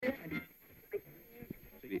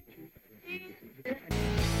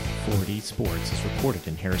4D Sports is recorded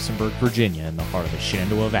in Harrisonburg, Virginia, in the heart of the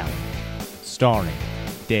Shenandoah Valley. Starring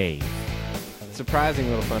Dave. Surprising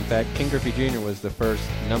little fun fact, King Griffey Jr. was the first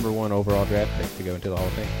number 1 overall draft pick to go into the Hall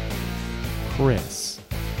of Fame. Chris.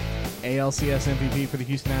 ALCS MVP for the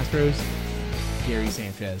Houston Astros, Gary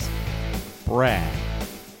Sanchez. Brad.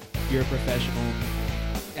 You're a professional.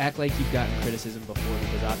 Act like you've gotten criticism before,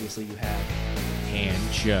 because obviously you have.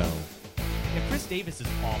 And Joe. Yeah, Chris Davis is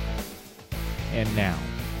awful. And now,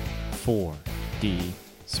 4D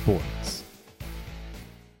Sports.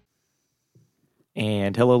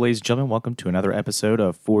 And hello, ladies and gentlemen. Welcome to another episode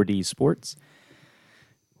of 4D Sports.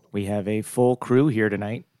 We have a full crew here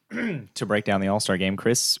tonight to break down the All-Star game.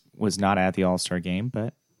 Chris was not at the All-Star game,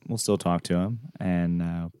 but we'll still talk to him,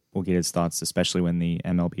 and we'll get his thoughts, especially when the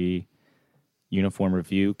MLB uniform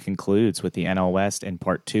review concludes with the NL West in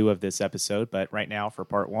part 2 of this episode. But right now, for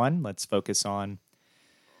part 1, let's focus on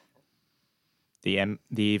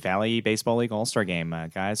the Valley Baseball League All-Star game.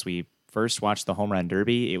 Guys, we first watched the Home Run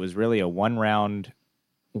Derby. It was really a one-round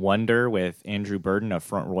wonder with Andrew Burden of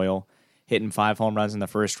Front Royal hitting 5 home runs in the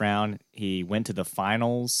first round. He went to the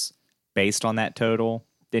finals based on that total.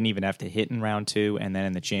 Didn't even have to hit in round 2. And then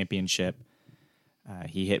in the championship,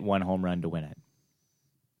 he hit 1 home run to win it.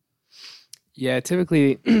 Yeah,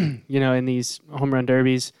 typically, in these home run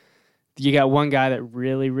derbies, you got one guy that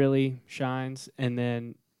really, really shines, and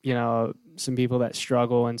then, some people that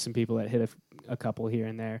struggle and some people that hit a couple here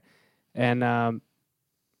and there. And,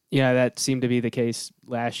 that seemed to be the case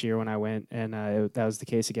last year when I went, and that was the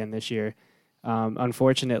case again this year.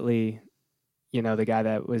 Unfortunately, the guy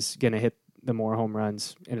that was going to hit the more home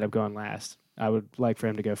runs ended up going last. I would like for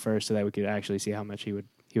him to go first so that we could actually see how much he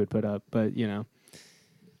would put up. But,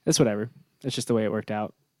 it's whatever. It's just the way it worked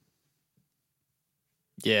out.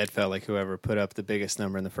 Yeah, it felt like whoever put up the biggest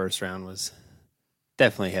number in the first round was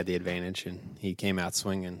definitely had the advantage, and he came out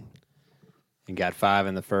swinging and got 5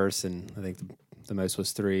 in the first, and I think the most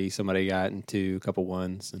was 3. Somebody got in 2, a couple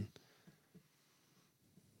ones, and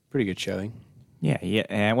pretty good showing.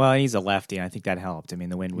 Yeah. Well, he's a lefty, and I think that helped. I mean,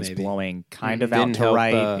 the wind was blowing kind of out Didn't to help,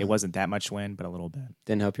 right. It wasn't that much wind, but a little bit.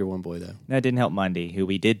 Didn't help your one boy, though. That didn't help Mundy, who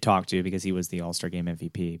we did talk to because he was the All-Star Game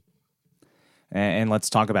MVP. And let's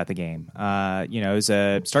talk about the game.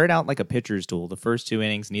 It started out like a pitcher's duel. The first 2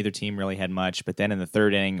 innings, neither team really had much, but then in the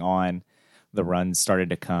third inning on, the runs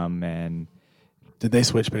started to come. And did they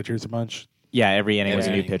switch pitchers a bunch? Yeah, every inning was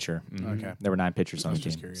a new pitcher. Mm-hmm. Okay. There were 9 pitchers on the team.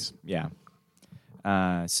 Just curious. Yeah.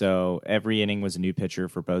 So every inning was a new pitcher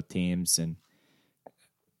for both teams. And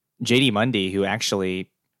J.D. Mundy, who actually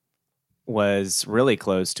was really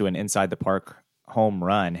close to an inside-the-park home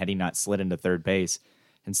run had he not slid into third base,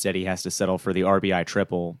 instead, he has to settle for the RBI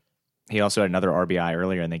triple. He also had another RBI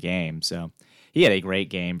earlier in the game. So he had a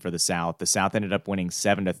great game for the South. The South ended up winning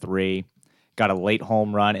 7-3. Got a late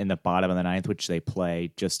home run in the bottom of the 9th, which they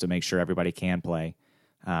play just to make sure everybody can play.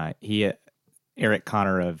 Eric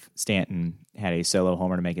Connor of Stanton had a solo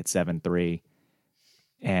homer to make it 7-3.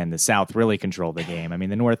 And the South really controlled the game. I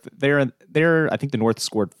mean, the North, I think the North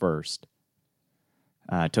scored first.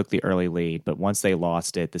 Took the early lead. But once they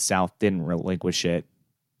lost it, the South didn't relinquish it.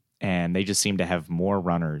 And they just seem to have more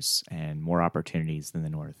runners and more opportunities than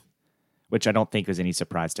the North, which I don't think was any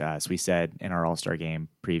surprise to us. We said in our All-Star game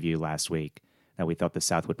preview last week that we thought the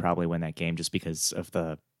South would probably win that game just because of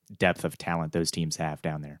the depth of talent those teams have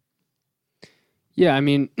down there. Yeah, I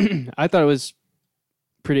mean, I thought it was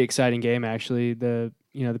a pretty exciting game, actually. The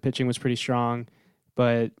pitching was pretty strong,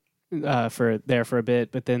 but for a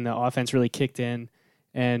bit, but then the offense really kicked in.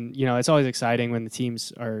 And, it's always exciting when the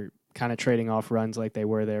teams are kind of trading off runs like they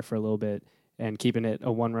were there for a little bit and keeping it a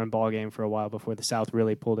 1-run ball game for a while before the South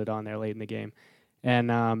really pulled it on there late in the game. And,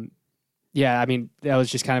 I mean, that was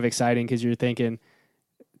just kind of exciting because you're thinking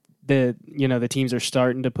the teams are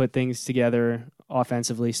starting to put things together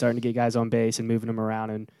offensively, starting to get guys on base and moving them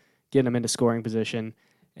around and getting them into scoring position.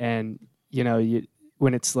 And,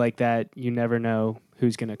 when it's like that, you never know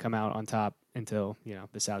who's going to come out on top until,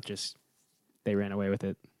 the South they ran away with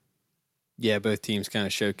it. Yeah, both teams kind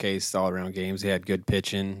of showcased all-around games. They had good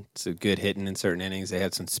pitching, some good hitting in certain innings. They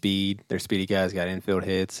had some speed. Their speedy guys got infield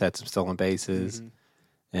hits, had some stolen bases. Mm-hmm.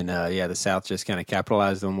 And, the South just kind of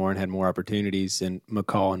capitalized on more and had more opportunities. And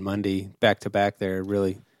McCall and Mundy, back-to-back there,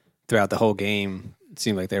 really, throughout the whole game, it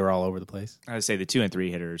seemed like they were all over the place. I would say the 2 and 3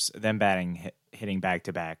 hitters, them hitting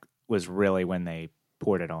back-to-back was really when they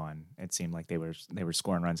poured it on. It seemed like they were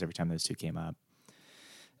scoring runs every time those 2 came up.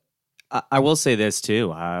 I will say this,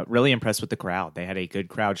 too. Really impressed with the crowd. They had a good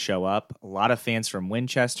crowd show up. A lot of fans from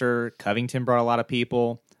Winchester. Covington brought a lot of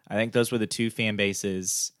people. I think those were the 2 fan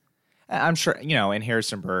bases. I'm sure, in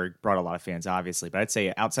Harrisonburg brought a lot of fans, obviously. But I'd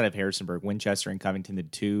say outside of Harrisonburg, Winchester and Covington, the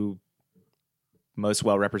 2 most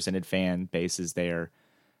well-represented fan bases there.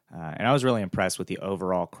 And I was really impressed with the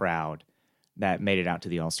overall crowd that made it out to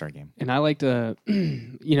the All-Star game. And I liked, how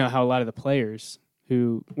a lot of the players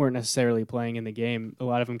who weren't necessarily playing in the game, a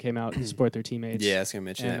lot of them came out to support their teammates. Yeah, I was going to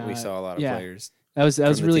mention And, that. We saw a lot of players. That was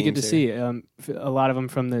the really good to teams see. A lot of them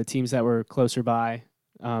from the teams that were closer by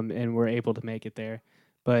and were able to make it there.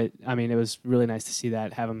 But, I mean, it was really nice to see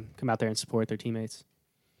that, have them come out there and support their teammates.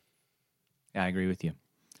 Yeah, I agree with you.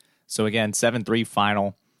 So, again, 7-3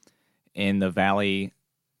 final in the Valley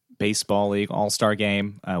Baseball League All-Star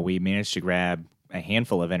Game. We managed to grab a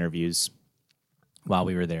handful of interviews while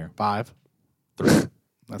we were there. 5. 3. That's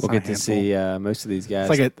We'll not get a to see most of these guys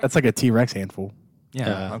That's like a T-Rex handful.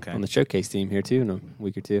 Yeah, okay. on the showcase team here, too, in a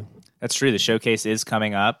week or two. That's true. The showcase is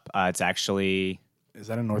coming up. It's actually Is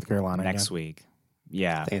that in North Carolina next again? week.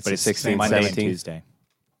 Yeah, think it's but the it's 16th, Monday and 17th. Tuesday.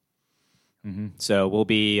 So we'll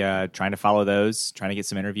be trying to follow those, trying to get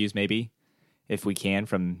some interviews maybe, if we can,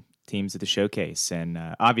 from teams at the showcase. And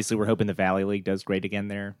obviously we're hoping the Valley League does great again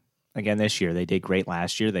this year. They did great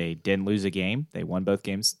last year. They didn't lose a game. They won both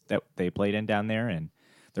games that they played in down there, and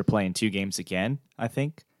they're playing 2 games again, I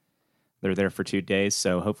think. They're there for 2 days,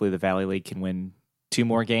 so hopefully the Valley League can win 2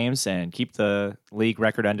 more games and keep the league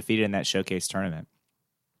record undefeated in that showcase tournament.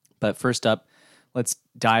 But first up, let's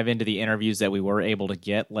dive into the interviews that we were able to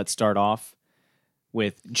get. Let's start off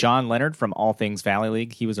with John Leonard from All Things Valley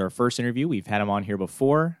League. He was our first interview. We've had him on here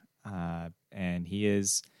before, and he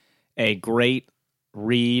is a great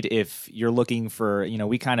read if you're looking for,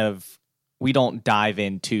 we don't dive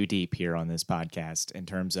in too deep here on this podcast in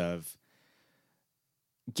terms of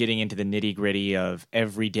getting into the nitty-gritty of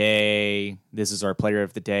every day, this is our player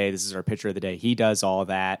of the day, this is our pitcher of the day. He does all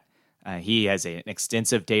that. He has an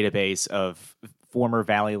extensive database of former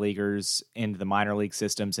Valley Leaguers into the minor league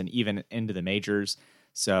systems and even into the majors.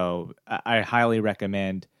 So I highly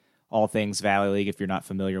recommend All Things Valley League. If you're not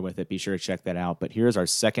familiar with it, be sure to check that out. But here's our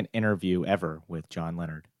second interview ever with John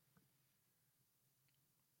Leonard.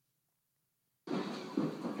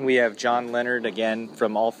 We have John Leonard again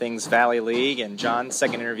from All Things Valley League. And John,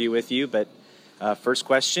 second interview with you. But first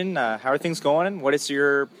question, how are things going? What is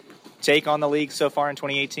your take on the league so far in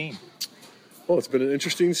 2018? Well, it's been an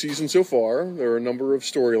interesting season so far. There are a number of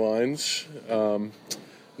storylines,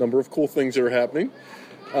 number of cool things that are happening.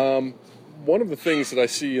 One of the things that I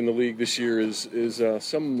see in the league this year is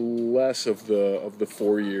some less of the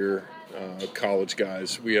 4-year college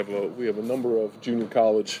guys. We have a number of junior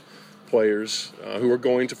college players who are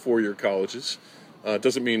going to 4-year colleges.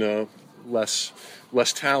 Doesn't mean less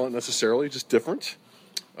talent necessarily, just different.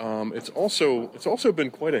 It's also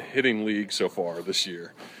been quite a hitting league so far this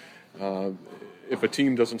year. If a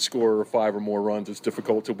team doesn't score 5 or more runs, it's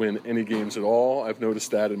difficult to win any games at all. I've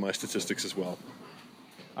noticed that in my statistics as well.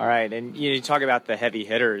 All right, and you talk about the heavy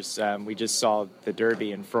hitters. We just saw the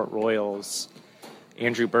Derby and Front Royals.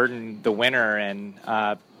 Andrew Burton, the winner, and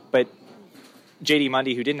but J.D.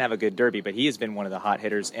 Mundy, who didn't have a good Derby, but he has been one of the hot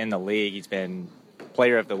hitters in the league. He's been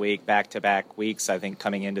player of the week back-to-back weeks, I think,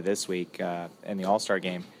 coming into this week in the All-Star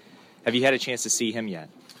game. Have you had a chance to see him yet?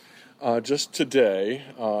 Just today,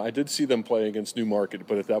 I did see them play against Newmarket,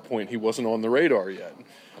 but at that point he wasn't on the radar yet.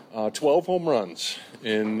 12 home runs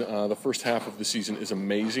in the first half of the season is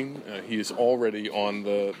amazing. He is already on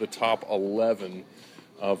the top 11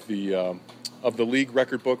 of the league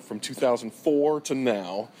record book from 2004 to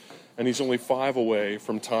now, and he's only 5 away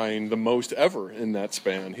from tying the most ever in that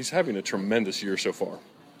span. He's having a tremendous year so far.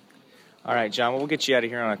 All right, John, we'll get you out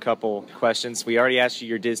of here on a couple questions. We already asked you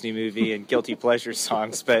your Disney movie and guilty pleasure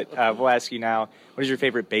songs, but we'll ask you now, what is your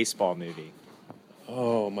favorite baseball movie?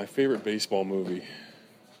 Oh, my favorite baseball movie.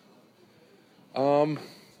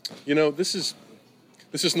 This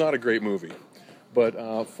is not a great movie,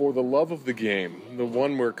 but For the Love of the Game, the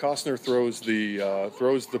one where Costner throws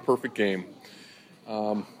the perfect game.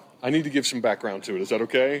 I need to give some background to it. Is that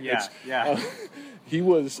okay? Yeah.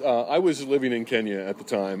 I was living in Kenya at the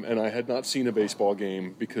time, and I had not seen a baseball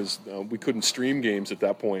game because we couldn't stream games at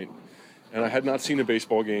that point. And I had not seen a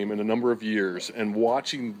baseball game in a number of years. And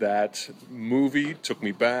watching that movie took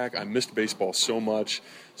me back. I missed baseball so much.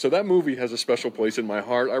 So that movie has a special place in my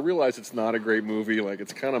heart. I realize it's not a great movie. Like,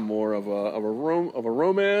 it's kind of more of a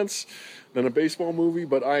romance than a baseball movie.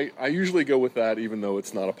 But I usually go with that, even though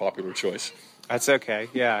it's not a popular choice. That's okay.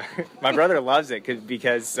 Yeah. My brother loves it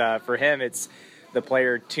because for him it's the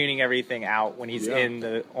player tuning everything out when he's on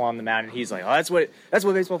the mound, and he's like, "Oh, that's what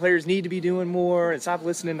baseball players need to be doing more, and stop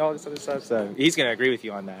listening to all this other stuff." So he's going to agree with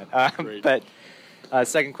you on that. But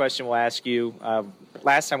second question, we'll ask you.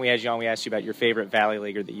 Last time we had you on, we asked you about your favorite Valley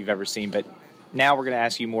Leaguer that you've ever seen, but now we're going to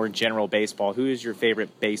ask you more general baseball. Who is your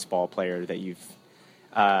favorite baseball player that you've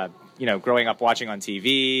growing up watching on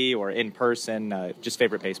TV or in person, just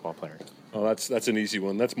favorite baseball player? Oh, that's an easy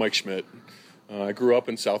one. That's Mike Schmidt. I grew up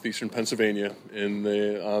in southeastern Pennsylvania in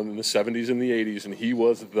the 70s and the 80s, and he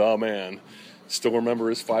was the man. Still remember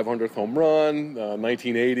his 500th home run,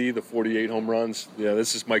 1980, the 48 home runs. Yeah,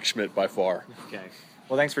 this is Mike Schmidt by far. Okay.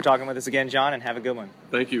 Well, thanks for talking with us again, John, and have a good one.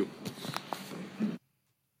 Thank you.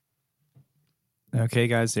 Okay,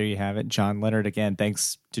 guys, there you have it. John Leonard again.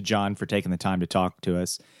 Thanks to John for taking the time to talk to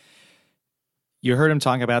us. You heard him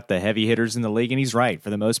talking about the heavy hitters in the league, and he's right for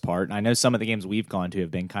the most part. And I know some of the games we've gone to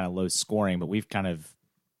have been kind of low scoring, but we've kind of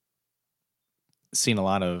seen a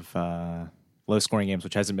lot of low scoring games,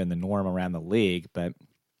 which hasn't been the norm around the league. But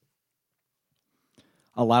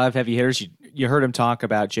a lot of heavy hitters. You heard him talk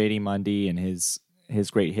about J.D. Mundy and his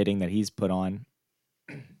great hitting that he's put on.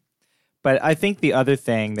 But I think the other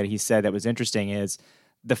thing that he said that was interesting is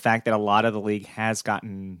the fact that a lot of the league has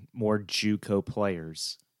gotten more JUCO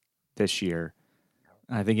players this year.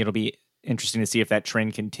 I think it'll be interesting to see if that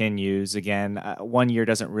trend continues. Again, 1 year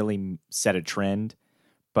doesn't really set a trend,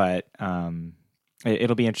 but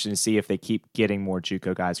it'll be interesting to see if they keep getting more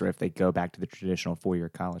JUCO guys or if they go back to the traditional 4-year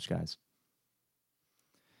college guys.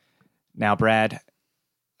 Now, Brad,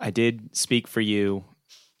 I did speak for you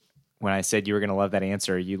when I said you were going to love that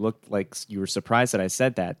answer. You looked like you were surprised that I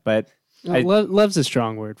said that, but love's a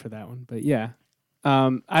strong word for that one, but yeah,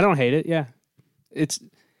 I don't hate it. Yeah, it's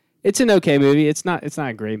an okay movie. It's not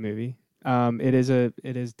a great movie. It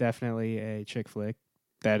is definitely a chick flick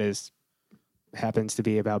that happens to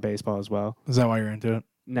be about baseball as well. Is that why you're into it?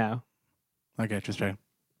 No. Okay, just checking.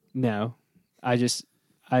 No, I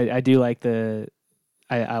do like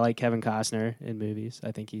I like Kevin Costner in movies.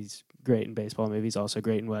 I think he's great in baseball movies, also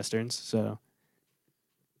great in westerns. So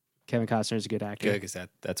Kevin Costner is a good actor. Good, because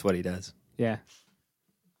that's what he does. Yeah.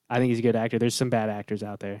 I think he's a good actor. There's some bad actors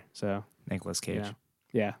out there. So Nicolas Cage.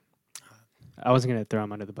 Yeah. I wasn't going to throw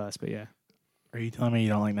him under the bus, but yeah. Are you telling me you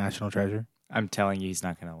don't like National Treasure? I'm telling you, he's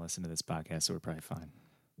not going to listen to this podcast, so we're probably fine.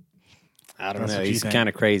 I don't That's know. what you He's think. kind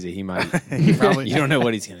of crazy. He might. He probably. You don't know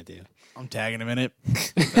what he's going to do. I'm tagging him in it.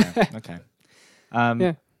 Okay.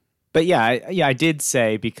 Yeah. But I did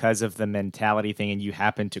say because of the mentality thing, and you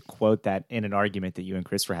happened to quote that in an argument that you and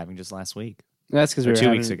Chris were having just last week. That's because Or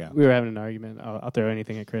 2 weeks ago. we were having an argument. I'll throw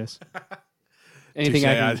anything at Chris. Anything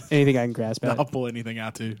anything I can grasp at. I'll pull anything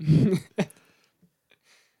out too.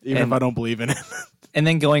 Even if I don't believe in it. And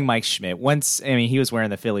then going Mike Schmidt. He was wearing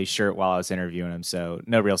the Phillies shirt while I was interviewing him, so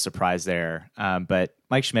no real surprise there. But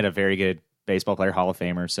Mike Schmidt, a very good baseball player, Hall of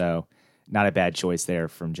Famer, so not a bad choice there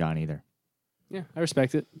from John either. Yeah, I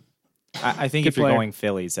respect it. I think Good if you're player. going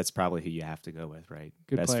Phillies, that's probably who you have to go with, right?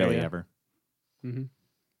 Good Best player, Philly yeah. ever. Mm-hmm.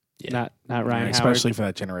 Yeah. Not Ryan Howard. Especially for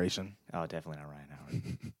that generation. Oh, definitely not Ryan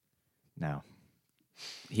Howard. No.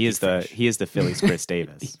 He is the Phillies Chris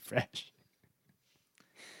Davis. Fresh.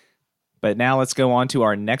 But now let's go on to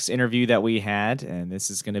our next interview that we had, and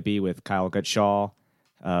this is going to be with Kyle Gutshaw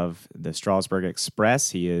of the Strasburg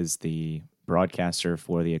Express. He is the broadcaster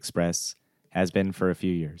for the Express, has been for a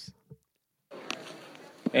few years.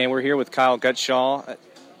 And we're here with Kyle Gutshaw,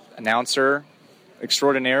 announcer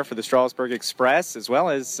extraordinaire for the Strasburg Express, as well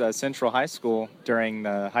as Central High School during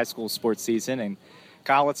the high school sports season. And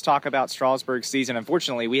Kyle, let's talk about Strasburg's season.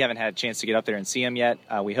 Unfortunately, we haven't had a chance to get up there and see them yet.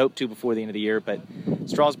 We hope to before the end of the year, but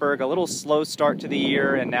Strasburg, a little slow start to the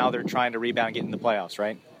year, and now they're trying to rebound and get in the playoffs,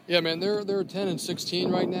 right? Yeah, man, they're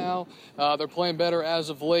 10-16 right now. They're playing better as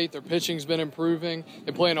of late. Their pitching's been improving.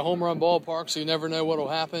 They play in a home run ballpark, so you never know what will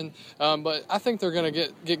happen. But I think they're going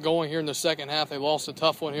to get going here in the second half. They lost a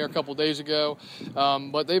tough one here a couple days ago,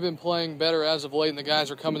 but they've been playing better as of late, and the guys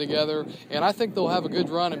are coming together. And I think they'll have a good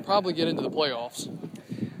run and probably get into the playoffs.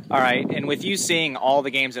 All right, and with you seeing all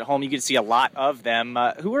the games at home, you get to see a lot of them.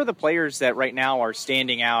 Who are the players that right now are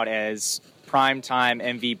standing out as primetime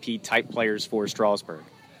MVP-type players for Strasburg?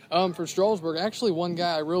 For Strasburg, actually one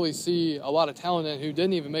guy I really see a lot of talent in who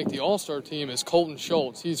didn't even make the All-Star team is Colton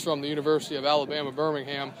Schultz. He's from the University of Alabama,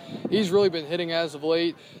 Birmingham. He's really been hitting as of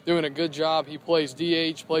late, doing a good job. He plays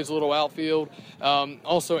DH, plays a little outfield.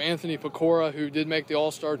 Also Anthony Pecora, who did make the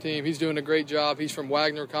All-Star team. He's doing a great job. He's from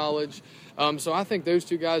Wagner College. So I think those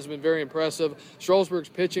two guys have been very impressive. Strasburg's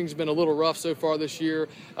pitching's been a little rough so far this year.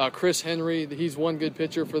 Chris Henry, he's one good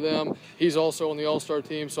pitcher for them. He's also on the All-Star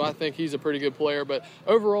team, so I think he's a pretty good player. But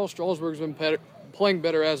overall, Strasburg's been playing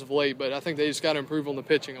better as of late, but I think they just got to improve on the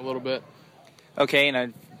pitching a little bit. Okay,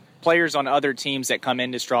 and players on other teams that come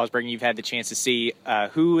into Strasburg and you've had the chance to see,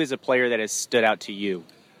 who is a player that has stood out to you?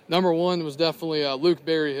 Number one was definitely Luke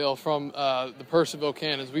Berryhill from the Purcellville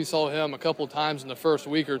Cannons. We saw him a couple of times in the first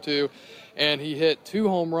week or two, and he hit 2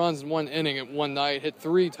 home runs in 1 inning at one night, hit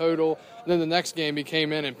 3 total. And then the next game he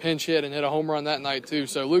came in and pinch hit and hit a home run that night too.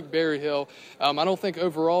 So Luke Berryhill, I don't think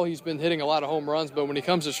overall he's been hitting a lot of home runs, but when he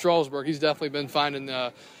comes to Strasburg, he's definitely been finding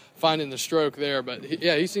the stroke there. But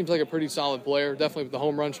he seems like a pretty solid player, definitely with the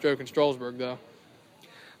home run stroke in Strasburg though.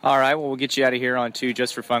 All right, well, we'll get you out of here on 2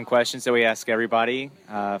 just for fun questions that we ask everybody.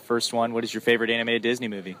 First one, what is your favorite animated Disney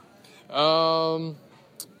movie? Let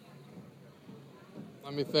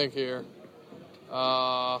me think here.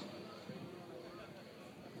 Finding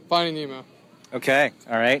Nemo. Okay,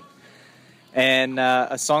 all right. And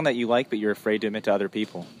a song that you like but you're afraid to admit to other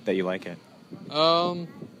people that you like it.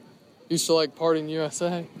 Used to like Party in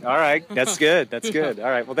USA. All right, that's good. That's good. All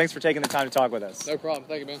right, well, thanks for taking the time to talk with us. No problem.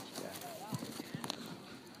 Thank you, man.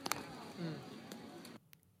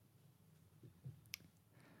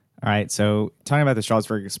 All right, so talking about the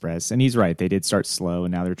Strasburg Express, and he's right. They did start slow,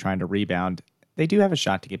 and now they're trying to rebound. They do have a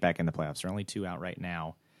shot to get back in the playoffs. They're only 2 out right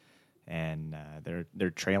now, and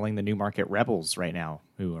they're trailing the Newmarket Rebels right now,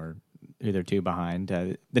 who they're 2 behind.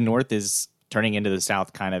 The North is turning into the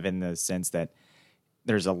South, kind of in the sense that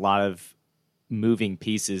there's a lot of moving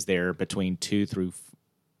pieces there between 2 through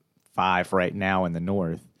 5 right now in the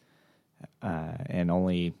North, and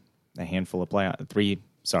only a handful of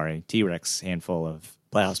T-Rex handful of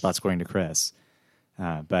playoff spots according to Chris.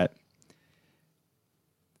 But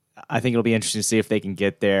I think it'll be interesting to see if they can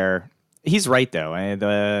get there. He's right, though. And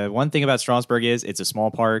the one thing about Strasburg is it's a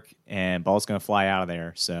small park, and ball's going to fly out of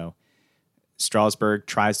there. So Strasburg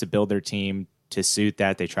tries to build their team to suit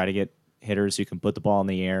that. They try to get hitters who can put the ball in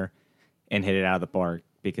the air and hit it out of the park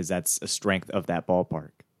because that's a strength of that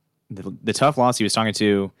ballpark. The tough loss he was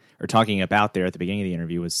talking about there at the beginning of the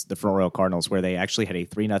interview was the Front Royal Cardinals, where they actually had a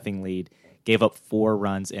 3-0 lead, gave up 4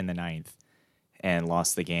 runs in the 9th, and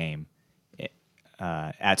lost the game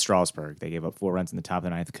at Strasburg. They gave up 4 runs in the top of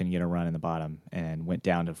the 9th, couldn't get a run in the bottom, and went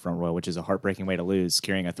down to Front Royal, which is a heartbreaking way to lose,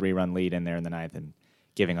 carrying a 3-run lead in there in the 9th and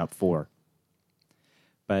giving up 4.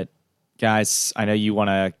 But, guys, I know you want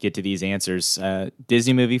to get to these answers.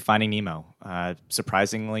 Disney movie, Finding Nemo.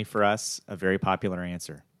 Surprisingly for us, a very popular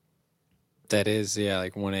answer. That is, yeah,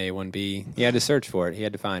 like 1A, 1B. He had to search for it. He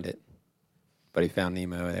had to find it. But he found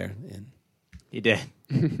Nemo there. And He did.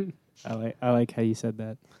 I like how you said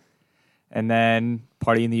that. And then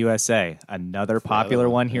Party in the USA, another popular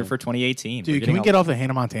one here for 2018. Dude, can we get off the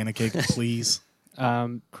Hannah Montana kick, please?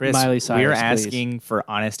 Chris, Miley Cyrus, we're please. asking for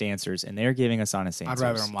honest answers, and they're giving us honest answers. I'd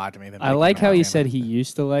rather him lie to me than I like how he said he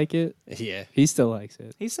used to like it. yeah. He still likes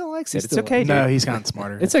it. He still likes He it. It's still okay, likes dude. No, he's gotten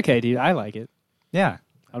smarter. It's okay, dude. I like it. Yeah.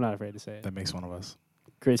 I'm not afraid to say it. That makes one of us.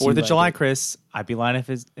 Chris, 4th you of July, like it. Chris. I'd be lying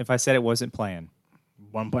if I said it wasn't playing.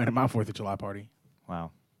 One playing at my 4th of July party.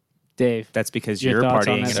 Wow. Dave, That's because Your you're thoughts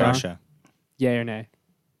on partying that in song? Russia. yay or nay?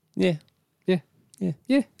 Yeah. Yeah. Yeah.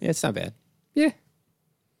 Yeah. Yeah, it's not bad. Yeah.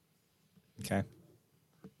 Okay.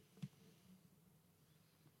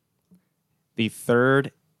 The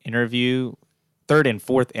third and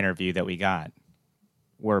 4th interview that we got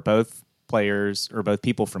were both players or both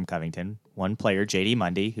people from Covington. One player, JD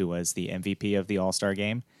Mundy, who was the MVP of the All-Star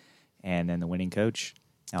game, and then the winning coach,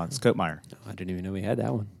 Alex Koepmeyer. Oh, I didn't even know we had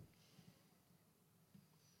that one.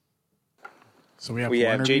 So we have We 4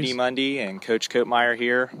 have interviews? JD Mundy and Coach Koepmeyer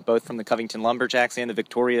here, both from the Covington Lumberjacks and the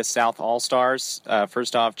Victoria South All-Stars.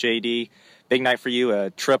 First off, JD, big night for you, a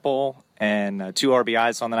triple and 2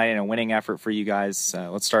 RBIs on the night and a winning effort for you guys.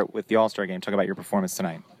 Let's start with the All-Star game. Talk about your performance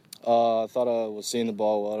tonight. I thought I was seeing the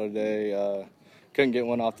ball well today. Couldn't get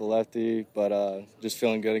one off the lefty, but just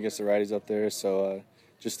feeling good against the righties up there. So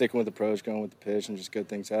just sticking with the approach, going with the pitch, and just good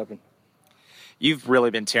things happen. You've really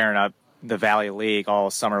been tearing up the Valley League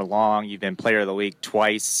all summer long. You've been player of the league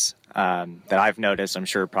twice that I've noticed. I'm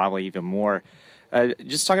sure probably even more.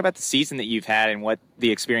 Just talk about the season that you've had and what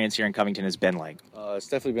the experience here in Covington has been like. It's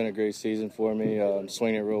definitely been a great season for me.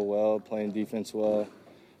 Swinging it real well, playing defense well.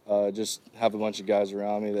 Just have a bunch of guys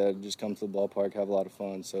around me that just come to the ballpark, have a lot of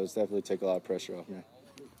fun. So it's definitely take a lot of pressure off me.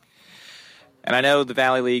 And I know the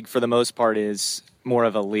Valley League, for the most part, is more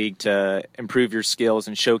of a league to improve your skills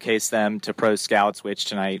and showcase them to pro scouts, which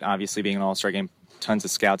tonight, obviously being an all-star game, tons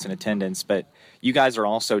of scouts in attendance. But you guys are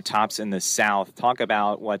also tops in the South. Talk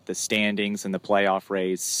about what the standings and the playoff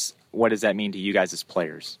race, what does that mean to you guys as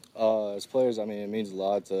players? As players, I mean, it means a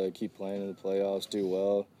lot to keep playing in the playoffs, do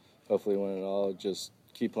well, hopefully win it all. Just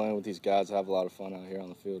keep playing with these guys, have a lot of fun out here on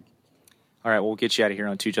the field. All right, we'll get you out of here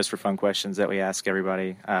on 2 just for fun questions that we ask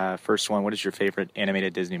everybody. First one, what is your favorite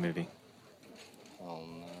animated Disney movie? I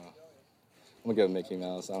don't know. I'm going to go Mickey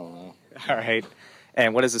Mouse. I don't know. All right.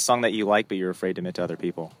 And what is a song that you like but you're afraid to admit to other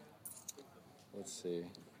people? let's see.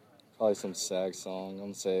 Probably some Sag song. I'm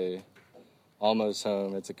going to say Almost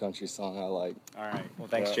Home. It's a country song I like. All right. Well,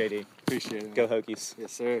 thanks, JD. Appreciate it. Go Hokies.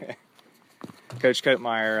 Yes, sir. Coach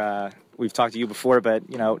Koetmeyer, we've talked to you before, but,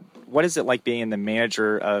 what is it like being the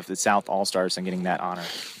manager of the South All-Stars and getting that honor?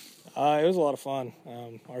 It was a lot of fun.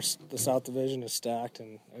 The South Division is stacked,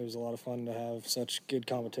 and it was a lot of fun to have such good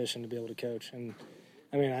competition to be able to coach. And,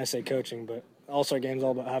 I say coaching, but All-Star Game's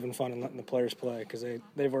all about having fun and letting the players play because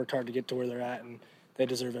they've worked hard to get to where they're at, and they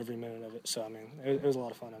deserve every minute of it. So, it was a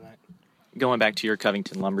lot of fun tonight. Going back to your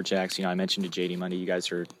Covington Lumberjacks, I mentioned to JD Monday, you guys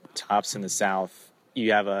are tops in the South.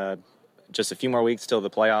 You have just a few more weeks till the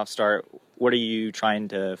playoffs start. What are you trying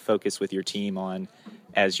to focus with your team on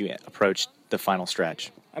as you approach the final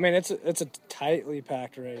stretch? It's a tightly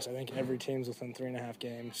packed race. I think every team's within 3.5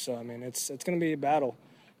 games. So, it's going to be a battle.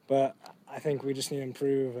 But I think we just need to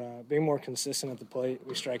improve, being more consistent at the plate.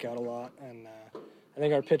 We strike out a lot. And I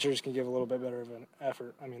think our pitchers can give a little bit better of an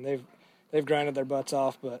effort. They've grinded their butts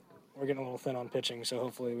off, but we're getting a little thin on pitching. So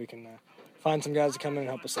hopefully we can find some guys to come in and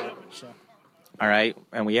help us out. So. All right.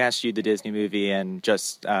 And we asked you the Disney movie and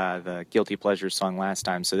just the Guilty Pleasure song last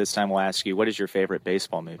time. So this time we'll ask you, what is your favorite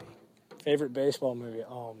baseball movie? Favorite baseball movie?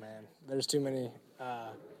 Oh, man. There's too many.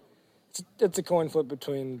 It's a coin flip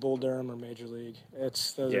between Bull Durham or Major League.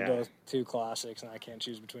 Those are both two classics, and I can't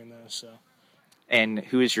choose between those. So. And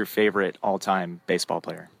who is your favorite all-time baseball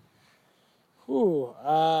player?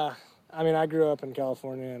 I grew up in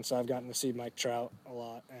California, and so I've gotten to see Mike Trout a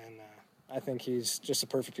lot, and I think he's just a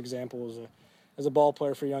perfect example as a ball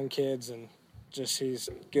player for young kids, and just he's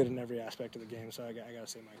good in every aspect of the game, so I got to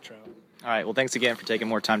say Mike Trout. All right, well, thanks again for taking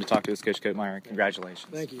more time to talk to us, Coach Koetmeyer. Congratulations.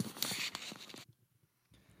 Thank you.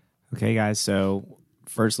 Okay, guys, so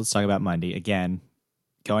first let's talk about Monday. Again,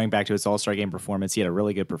 going back to his All-Star Game performance, he had a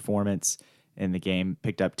really good performance in the game,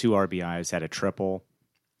 picked up 2 RBIs, had a triple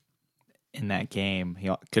in that game. He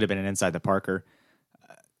could have been an inside the Parker.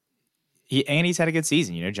 He's had a good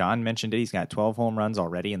season. John mentioned it. He's got 12 home runs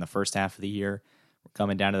already in the first half of the year. We're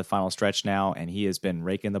coming down to the final stretch now, and he has been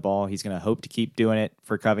raking the ball. He's going to hope to keep doing it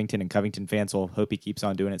for Covington, and Covington fans will hope he keeps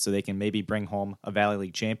on doing it so they can maybe bring home a Valley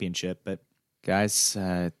League championship. But, guys,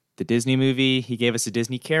 the Disney movie, he gave us a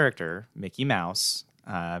Disney character, Mickey Mouse.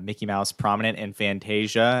 Mickey Mouse prominent in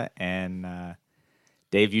Fantasia, and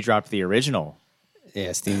Dave, you dropped the original.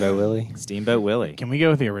 Yeah, Steamboat Willie. Steamboat Willie. Can we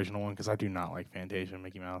go with the original one? Because I do not like Fantasia and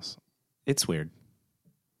Mickey Mouse. It's weird.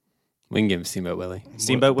 We can give him Steamboat Willie.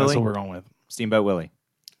 Steamboat Willie? That's what we're going with. Steamboat Willie.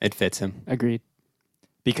 It fits him. Agreed.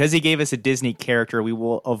 Because he gave us a Disney character, we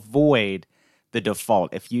will avoid the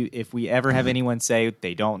default. If we ever have anyone say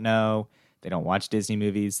they don't know, they don't watch Disney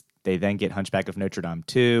movies, they then get Hunchback of Notre Dame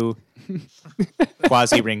 2.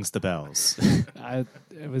 Quasi rings the bells.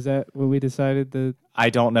 Was that what we decided? I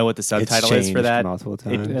don't know what the subtitle is for that. Multiple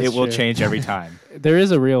times. It will true. change every time. There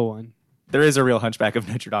is a real one. There is a real Hunchback of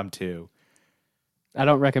Notre Dame 2. I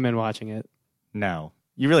don't recommend watching it. No.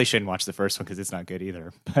 You really shouldn't watch the first one because it's not good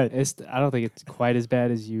either. But I don't think it's quite as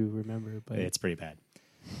bad as you remember. But it's pretty bad.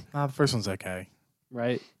 The first one's okay.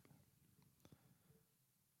 Right?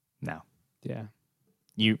 No. Yeah.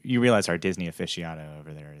 You realize our Disney aficionado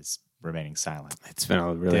over there is remaining silent. It's been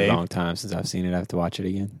a really long time since I've seen it. I have to watch it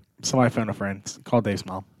again. Somebody phone a friend. Call Dave's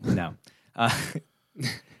mom. No. I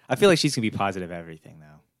feel like she's going to be positive everything,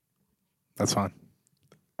 though. That's fine.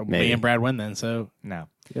 Maybe. Me and Brad win then, so No.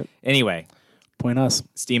 Yep. Anyway, point us.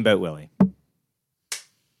 Steamboat Willie.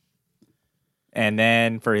 And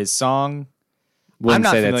then for his song, Wouldn't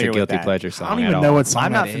not say that's familiar a with guilty that. pleasure song. I don't at even all. know what song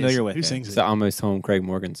I'm not that familiar is. with Who it. sings It's it? the Almost Home Craig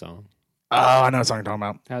Morgan song. Oh, I know what song you're talking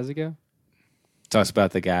about. How's it go? Talks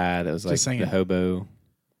about the guy that was like Just sing the it. hobo,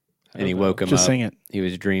 and he Hobo. woke him Just up. sing it. He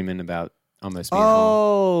was dreaming about almost being home.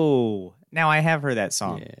 oh, now I have heard that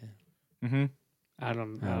song. Yeah. Mm-hmm. I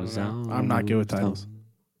don't I was know. I'm not good with titles.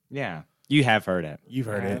 Yeah. You have heard it. You've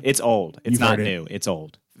heard it. It's old. It's You've not heard it. new. It's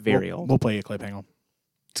old. Very old. We'll play a clip. Hang on.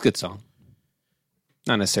 It's a good song.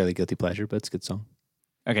 Not necessarily guilty pleasure, but it's a good song.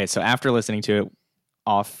 Okay, so after listening to it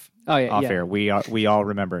off Oh yeah, yeah. air, we all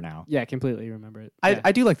remember now. Yeah, completely remember it. Yeah.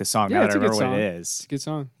 I do like the song Yeah, now it's that I a good remember what song. it It's is. a good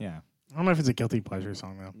song. Yeah. I don't know if it's a guilty pleasure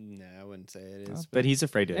song though. No, I wouldn't say it is. But he's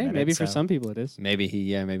afraid to Hey, admit maybe it, for so. some people it is. Maybe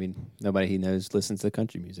maybe nobody he knows listens to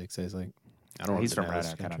country music. So he's like, I don't know. He's from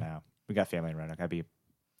Roanoke. I don't know. We got family in Roanoke.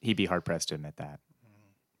 He'd be hard pressed to admit that.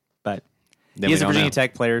 But he is a Virginia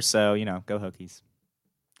Tech player, so go Hokies.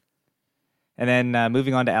 And then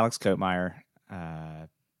moving on to Alex Koetmeyer,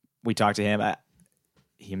 we talked to him.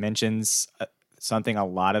 He mentions something a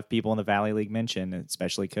lot of people in the Valley League mention,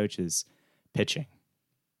 especially coaches: pitching.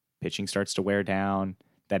 Pitching starts to wear down.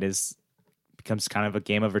 Becomes kind of a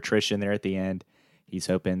game of attrition there at the end. he's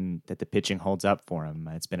hoping that the pitching holds up for him.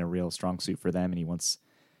 It's been a real strong suit for them, and he wants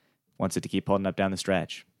it to keep holding up down the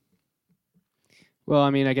stretch. Well, I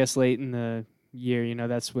mean, I guess late in the year,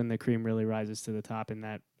 that's when the cream really rises to the top in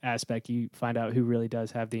that aspect. You find out who really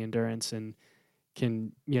does have the endurance and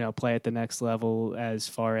can, play at the next level as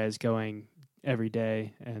far as going every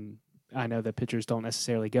day. And I know that pitchers don't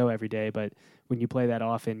necessarily go every day, but when you play that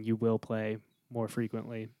often, you will play more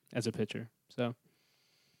frequently as a pitcher. So,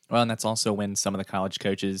 well, and that's also when some of the college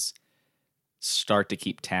coaches start to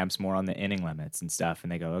keep tabs more on the inning limits and stuff,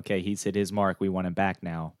 and they go, okay, he's hit his mark, we want him back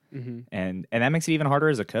now. Mm-hmm. And that makes it even harder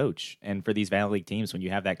as a coach. And for these Valley League teams, when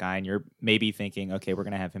you have that guy and you're maybe thinking, okay, we're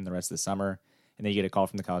going to have him the rest of the summer, and then you get a call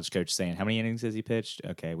from the college coach saying, how many innings has he pitched?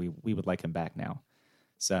 Okay, we would like him back now.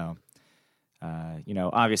 So,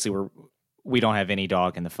 obviously we don't have any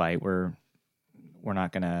dog in the fight. We're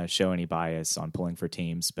not going to show any bias on pulling for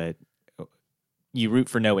teams, but you root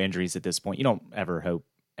for no injuries at this point. You don't ever hope,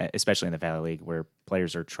 especially in the Valley League, where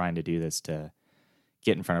players are trying to do this to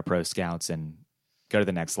get in front of pro scouts and go to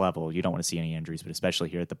the next level. You don't want to see any injuries, but especially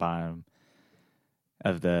here at the bottom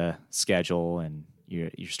of the schedule, and you're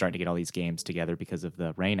starting to get all these games together because of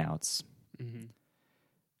the rainouts. Mm-hmm.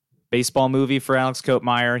 Baseball movie for Alex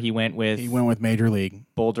Koepmeyer. He went with Major League.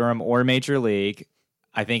 Bull Durham or Major League.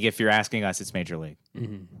 I think if you're asking us, it's Major League.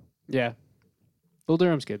 Mm-hmm. Yeah. Bull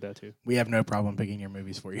Durham's good, though, too. We have no problem picking your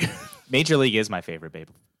movies for you. Major League is my favorite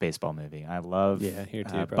baseball movie. I love here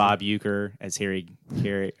too, Bob Uecker as Harry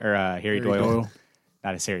Doyle.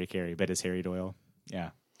 Not as Harry Carey, but as Harry Doyle.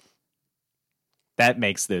 Yeah. That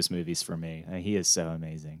makes those movies for me. He is so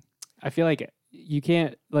amazing. I feel like you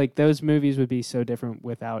can't, those movies would be so different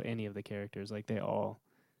without any of the characters. They all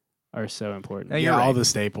are so important. You're right. All the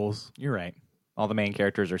staples. You're right. All the main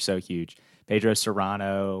characters are so huge. Pedro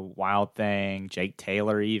Serrano, Wild Thing, Jake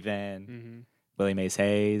Taylor even, Willie Mays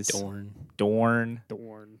Hayes. Dorn.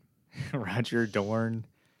 Roger Dorn.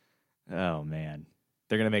 Oh, man.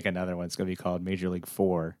 They're going to make another one. It's going to be called Major League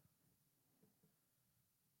 4.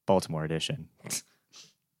 Baltimore edition.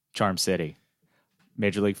 Charm City.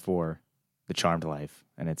 Major League 4. The Charmed Life.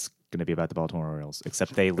 And it's going to be about the Baltimore Orioles.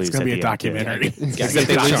 Except they lose at the end. It's going to be a documentary.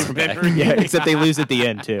 Except they lose at the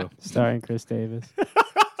end, too. Starring Chris Davis.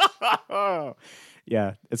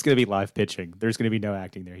 Yeah, it's going to be live pitching. There's going to be no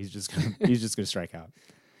acting there. He's just going to strike out.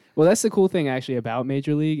 Well, that's the cool thing actually about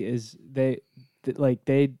Major League is they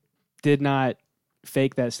did not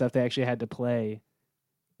fake that stuff. They actually had to play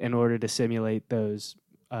in order to simulate those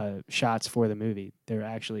shots for the movie. They're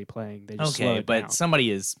actually playing. They just slow it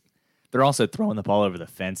down. They're also throwing the ball over the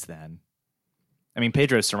fence then. I mean,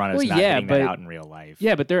 Pedro Serrano's not hitting that out in real life.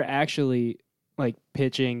 Yeah, but they're actually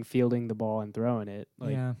pitching, fielding the ball, and throwing it.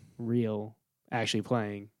 Real, actually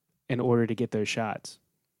playing in order to get those shots.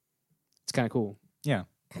 It's kind of cool. Yeah.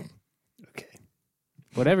 Okay.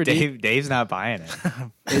 Whatever, dude. Dave's not buying it.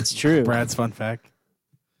 It's true. Brad's fun fact.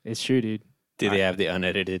 It's true, dude. Do they have the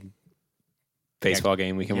unedited baseball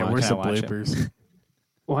game we can watch? Where's the bloopers?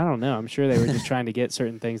 Well, I don't know. I'm sure they were just trying to get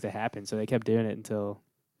certain things to happen, so they kept doing it until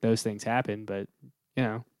those things happened. But,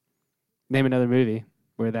 name another movie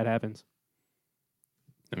where that happens.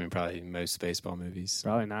 I mean, probably most baseball movies.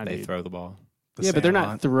 Probably not, They dude. throw the ball. But they're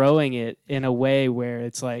not throwing it in a way where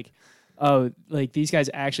it's these guys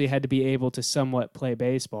actually had to be able to somewhat play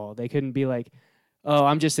baseball. They couldn't be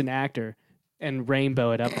I'm just an actor and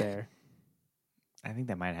rainbow it up there. I think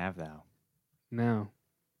they might have, though. No.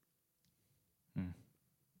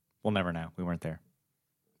 We'll never know. We weren't there.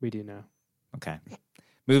 We do know. Okay.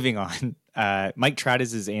 Moving on. Mike Trout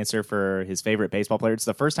is his answer for his favorite baseball player. It's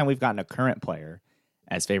the first time we've gotten a current player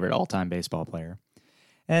as favorite all-time baseball player.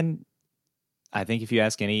 And I think if you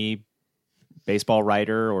ask any baseball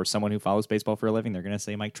writer or someone who follows baseball for a living, they're going to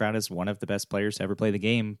say Mike Trout is one of the best players to ever play the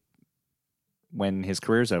game when his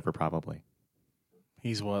career's over, probably.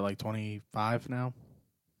 He's 25 now?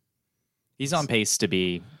 He's on pace to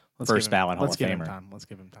be first ballot Hall of Famer. Let's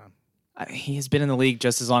give him time. He has been in the league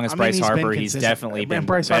just as long as Bryce Harper. He's definitely been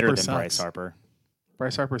better than Bryce Harper.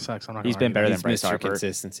 Bryce Harper sucks. He's been better than Bryce Mr. Harper.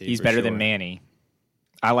 Consistency, he's better than Manny.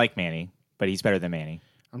 I like Manny, but he's better than Manny.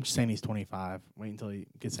 I'm just saying he's 25. Wait until he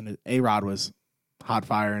gets into... A-Rod was hot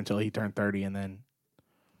fire until he turned 30, and then...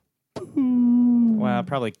 Well, it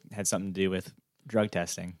probably had something to do with drug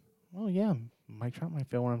testing. Well, yeah. Mike Trout might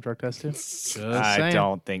fail one of drug tests, too. I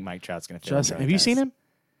don't think Mike Trout's going to fail. Have you seen him?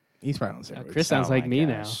 He's probably on steroids. Chris sounds like me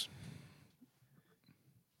now.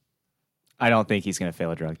 I don't think he's going to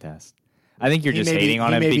fail a drug test. I think you're just hating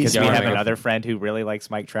on him because we have another friend who really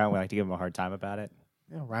likes Mike Trout. We like to give him a hard time about it.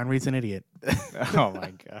 Yeah, Ryan Reed's an idiot. Oh,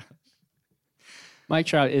 my God. Mike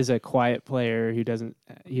Trout is a quiet player who doesn't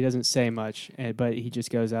say much, but he just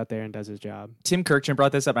goes out there and does his job. Tim Kirkchin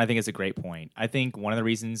brought this up, and I think it's a great point. I think one of the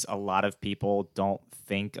reasons a lot of people don't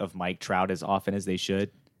think of Mike Trout as often as they should.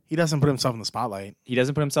 He doesn't put himself in the spotlight. He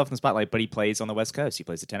doesn't put himself in the spotlight, but he plays on the West Coast. He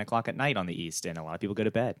plays at 10 o'clock at night on the East, and a lot of people go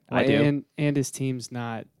to bed. I do. And his team's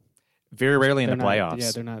not. Very rarely in the They're not- playoffs.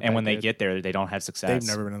 yeah, they're not And that when they good. get there, they don't have success. They've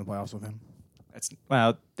never been in the playoffs with him.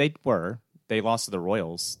 Well, they were. They lost to the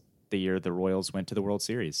Royals the year the Royals went to the World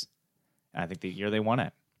Series. I think the year they won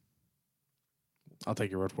it. I'll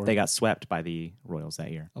take your word for it. They got swept by the Royals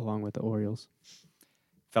that year. Along with the Orioles.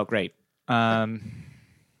 Felt great.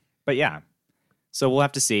 But yeah. So we'll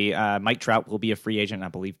have to see. Mike Trout will be a free agent in, I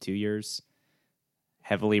believe, 2 years.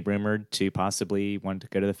 Heavily rumored to possibly want to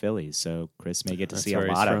go to the Phillies. So Chris may get to see a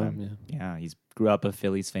lot of him. Yeah, he's grew up a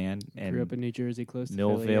Phillies fan. And Grew up in New Jersey, close to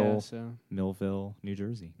Millville, Philly, yeah, so. Millville, New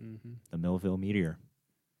Jersey. Mhm. The Millville Meteor.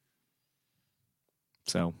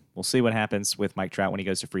 So we'll see what happens with Mike Trout when he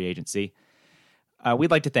goes to free agency.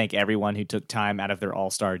 We'd like to thank everyone who took time out of their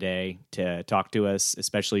All-Star Day to talk to us,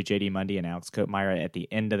 especially JD Mundy and Alex Koepmeyer at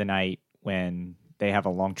the end of the night when they have a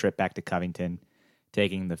long trip back to Covington,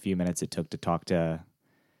 taking the few minutes it took to talk to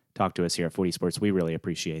us here at 40 Sports. We really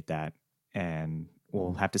appreciate that. And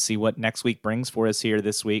we'll have to see what next week brings for us here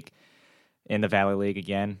this week in the Valley League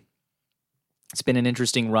again. It's been an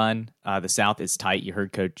interesting run. The South is tight. You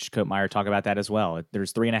heard Coach Koepmeyer talk about that as well.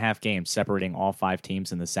 There's 3.5 games separating all 5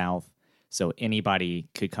 teams in the South. So anybody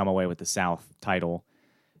could come away with the South title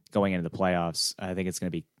going into the playoffs. I think it's going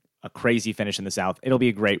to be a crazy finish in the South. It'll be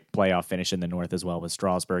a great playoff finish in the North as well with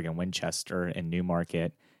Strasburg and Winchester and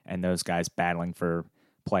Newmarket and those guys battling for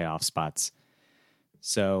playoff spots.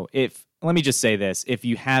 So let me just say this. If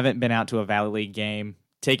you haven't been out to a Valley League game,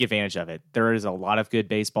 take advantage of it. There is a lot of good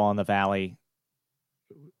baseball in the Valley.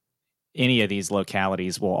 Any of these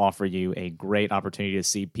localities will offer you a great opportunity to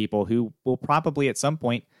see people who will probably at some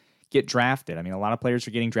point get drafted. I mean, a lot of players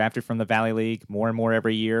are getting drafted from the Valley League more and more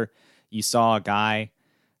every year. You saw a guy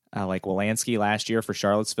like Wolanski last year for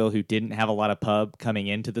Charlottesville who didn't have a lot of pub coming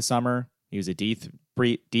into the summer. He was a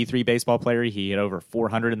D3 baseball player. He hit over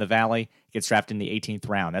 400 in the Valley, gets drafted in the 18th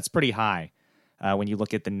round. That's pretty high when you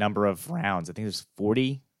look at the number of rounds. I think there's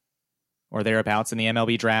 40 or thereabouts in the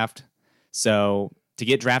MLB draft. So to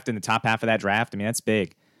get drafted in the top half of that draft, I mean, that's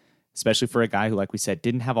big, especially for a guy who, like we said,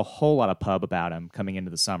 didn't have a whole lot of pub about him coming into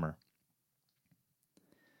the summer.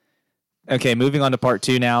 Okay, moving on to part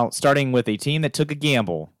 2 now, starting with a team that took a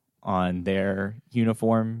gamble on their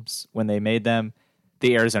uniforms when they made them,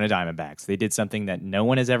 the Arizona Diamondbacks. They did something that no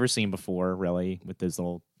one has ever seen before, really, with those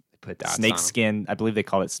little snake skin. I believe they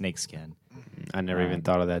call it snake skin. I never even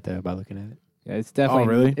thought of that, though, by looking at it. Yeah, it's definitely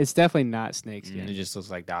really? It's definitely not snakeskin. It just looks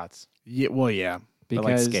like dots. Yeah, well, yeah. But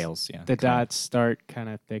because like scales, yeah. the dots start kind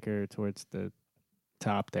of thicker towards the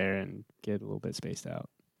top there and get a little bit spaced out.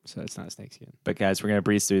 So it's not snakeskin. But guys, we're going to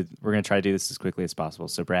breeze through. We're going to try to do this as quickly as possible.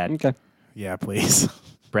 So Brad, Okay. Yeah, please.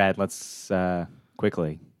 Brad, let's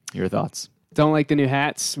quickly, your thoughts. Don't like the new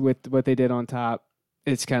hats with what they did on top.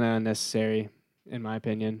 It's kind of unnecessary, in my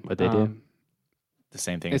opinion. What they do? The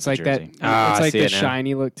same thing It's as like the that. jersey. It's I like see the it now.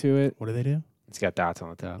 shiny look to it. What do they do? It's got dots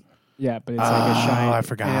on the top. Yeah, but it's like a shiny. I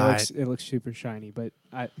forgot. It looks super shiny. But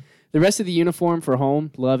the rest of the uniform for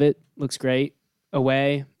home, love it. Looks great.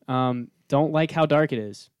 Away, don't like how dark it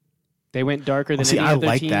is. They went darker than See, any I other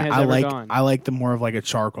like team that. has I ever like gone. I like the more of like a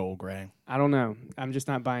charcoal gray. I don't know. I'm just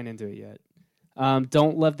not buying into it yet.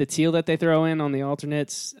 Don't love the teal that they throw in on the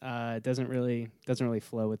alternates. It doesn't really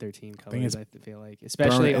flow with their team colors. I feel like,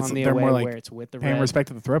 especially on the they're away more like where it's with the Paying red. respect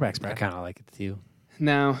to the throwbacks, I back kind of like it, too.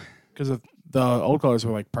 No, because the old colors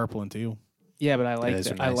were like purple and teal. yeah, but I like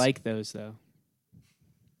Those are I nice. like those though.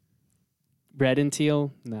 Red and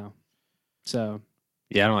teal, no. So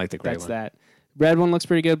Yeah, I don't like the gray that's one. that. Red one looks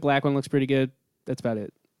pretty good. Black one looks pretty good. That's about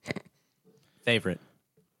it. Favorite.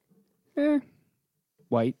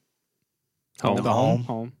 White. Home. The home.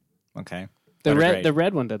 Home. Okay. The Letter red. grade. The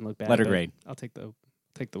red one doesn't look bad. Letter but grade. I'll take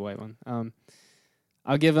the white one.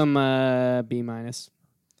 I'll give them B minus.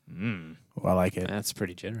 Mm. Well, I like it. That's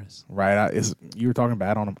pretty generous. Right. You were talking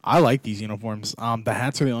bad on them. I like these uniforms. The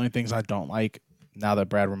hats are the only things I don't like. Now that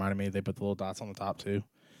Brad reminded me, they put the little dots on the top too.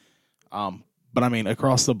 But I mean,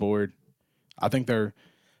 across the board, I think they're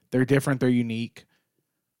different. They're unique,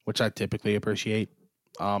 which I typically appreciate.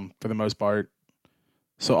 For the most part.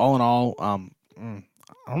 So all in all, I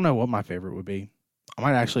don't know what my favorite would be. I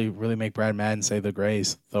might actually really make Brad mad and say the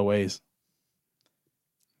grays, the ways.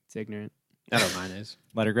 It's ignorant. I don't mind those.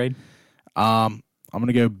 Letter grade. I'm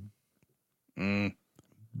gonna go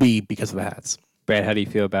B because of the hats. Brad, how do you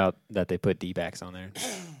feel about that they put D-backs on there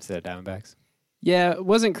instead of Diamondbacks? Yeah,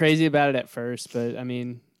 wasn't crazy about it at first, but I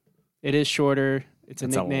mean, it is shorter. It's a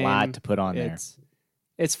It's nickname. a lot to put on there.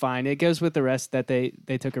 It's fine. It goes with the rest that they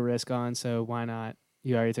took a risk on, so why not?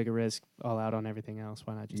 You already took a risk all out on everything else.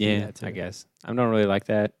 Why not just do Yeah, that too? I guess. I don't really like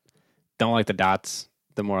that. Don't like the dots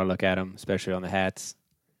the more I look at them, especially on the hats.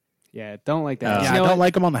 Yeah, don't like that. Yeah, Yeah, You know I don't what?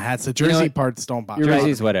 like them on the hats. The You know jersey what? parts don't bother You're me. right.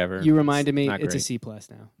 Jerseys, whatever. You reminded me. not It's a great. C+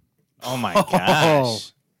 now. Oh my Oh.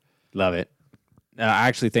 gosh. Love it. I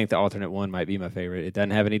actually think the alternate one might be my favorite. It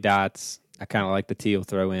doesn't have any dots. I kind of like the teal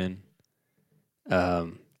throw in.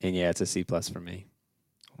 And yeah, it's a C+ for me.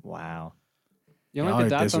 Wow. You don't Y'all like are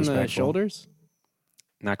the dots on the disrespectful. shoulders?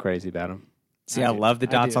 Not crazy about them. See, I love the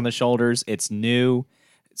I dots do. on the shoulders. It's new.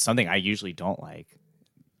 It's something I usually don't like.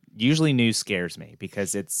 Usually new scares me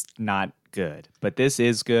because it's not good. But this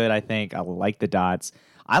is good, I think. I like the dots.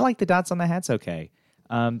 I like the dots on the hats okay.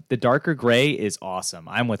 The darker gray is awesome.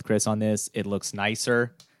 I'm with Chris on this. It looks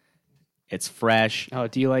nicer. It's fresh. Oh,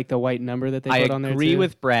 do you like the white number that they I put on there? agree too?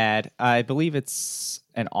 with Brad. I believe it's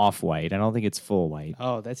an off-white. I don't think it's full white.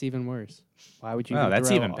 Oh, that's even worse. Why would you? Oh, that's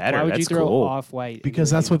throw- even better. Why would you That's throw cool. off white? Because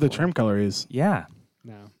that's what the trim color is. Yeah.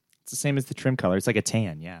 No, It's the same as the trim color. It's like a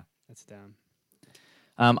tan, yeah. that's dumb.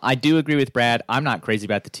 I do agree with Brad. I'm not crazy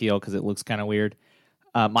about the teal because it looks kind of weird.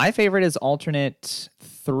 My favorite is alternate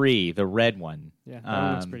 3, the red one. Yeah, that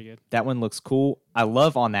one looks pretty good. That one looks cool. I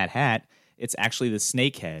love on that hat. It's actually the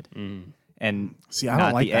snake head, and See, I don't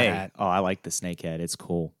not like the that A. hat. Oh, I like the snake head. It's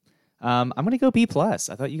cool. I'm gonna go B+. I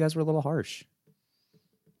thought you guys were a little harsh.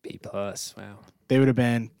 B+. Wow. They would have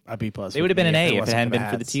been a B+. They would have been an A if it wasn't hadn't been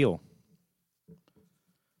for the hats. teal.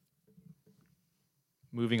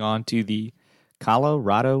 Moving on to the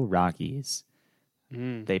Colorado Rockies.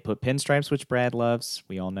 They put pinstripes, which Brad loves.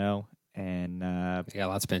 We all know. And They got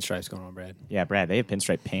lots of pinstripes going on, Brad. yeah, Brad, they have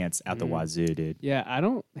pinstripe pants out the wazoo, dude. Yeah, I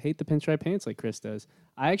don't hate the pinstripe pants like Chris does.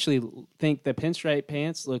 I actually think the pinstripe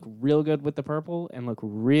pants look real good with the purple and look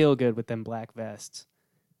real good with them black vests.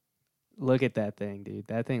 Look at that thing, dude.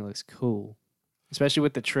 That thing looks cool, especially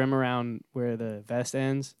with the trim around where the vest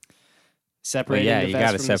ends. But Separating yeah, the you vest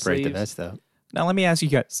got to from separate the sleeves. vest, though. Now, let me ask you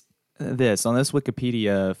guys this. On this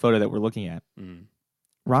Wikipedia photo that we're looking at,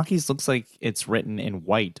 Rockies looks like it's written in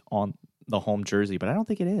white on the home jersey, but I don't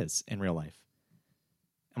think it is in real life.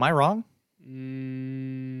 Am I wrong?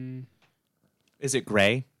 Is it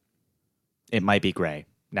gray? It might be gray.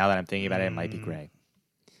 Now that I'm thinking about it, it might be gray.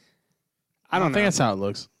 I don't think know. that's how it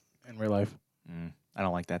looks in real life. I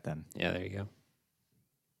don't like that then. Yeah, there you go.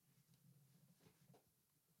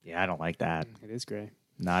 Yeah, I don't like that. It is gray.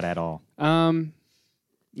 Not at all.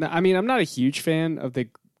 No, I mean, I'm not a huge fan of the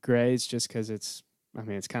grays just because it's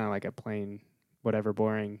kind of like a plain, whatever,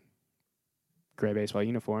 boring gray baseball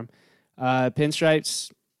uniform. Pinstripes,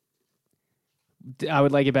 I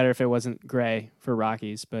would like it better if it wasn't gray for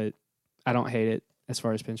Rockies, but I don't hate it as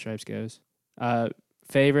far as pinstripes goes.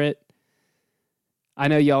 Favorite, I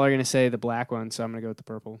know y'all are going to say the black one, so I'm going to go with the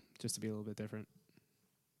purple just to be a little bit different.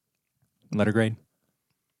 Letter grade?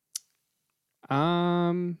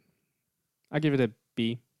 I'll give it a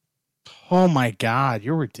B. Oh my God,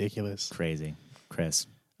 you're ridiculous. Crazy. Chris.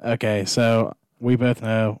 Okay, so we both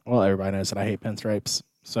know, well, everybody knows that I hate pinstripes.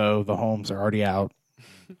 So the homes are already out.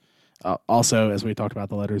 Also, as we talked about,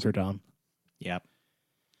 the letters are dumb. Yep.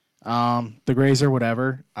 The grays are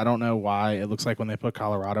whatever. I don't know why. It looks like when they put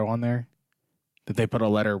Colorado on there, that they put a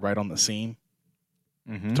letter right on the seam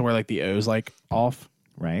to where like the O's like off.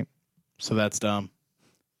 Right. So that's dumb.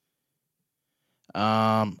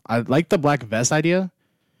 I like the black vest idea.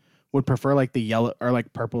 Would prefer like the yellow or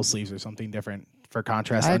like purple sleeves or something different for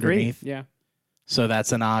contrast I agree. underneath. Yeah. So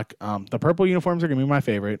that's a knock. The purple uniforms are gonna be my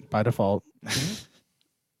favorite by default.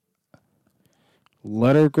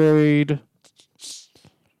 Letter grade.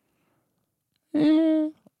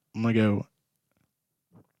 I'm gonna go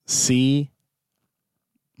C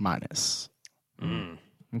minus.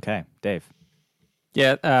 Okay. Dave.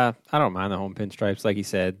 Yeah, I don't mind the home pinstripes. Like you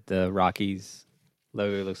said, the Rockies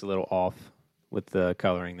logo looks a little off with the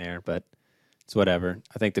coloring there, but it's whatever.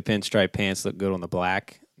 I think the pinstripe pants look good on the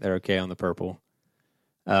black. They're okay on the purple.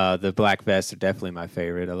 The black vests are definitely my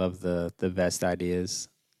favorite. I love the vest ideas.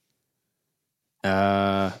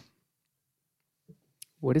 What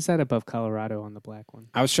is that above Colorado on the black one?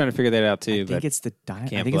 I was trying to figure that out too, I think but it's the I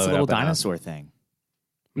can't think it's a blow it little up enough. dinosaur thing.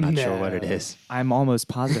 I'm not sure what it is. I'm almost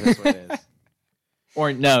positive that's what it is.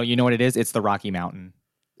 Or no, you know what it is? It's the Rocky Mountain.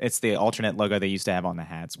 It's the alternate logo they used to have on the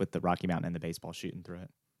hats with the Rocky Mountain and the baseball shooting through it.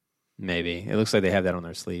 Maybe. It looks like they have that on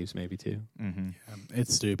their sleeves, maybe too.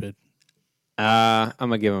 It's stupid. I'm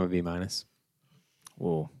going to give them a B minus.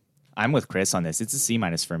 Whoa. I'm with Chris on this. It's a C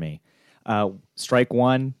minus for me. Strike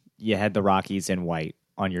one, you had the Rockies in white.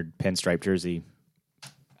 on your pinstripe jersey.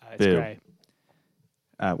 It's Boo. gray.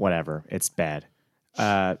 Whatever. It's bad.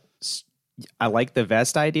 I like the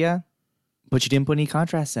vest idea, but you didn't put any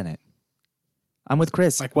contrast in it. I'm with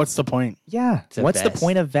Chris. Like, what's the point? Yeah. a What's the vest.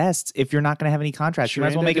 point of vests if you're not going to have any contrast? You might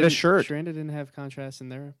as well make it a shirt. Sharanda didn't have contrast in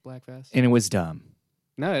their black vest. And it was dumb.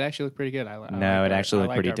 No, it actually looked pretty good. No, it actually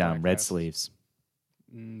looked pretty dumb. Red sleeves.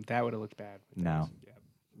 That would have looked bad. No.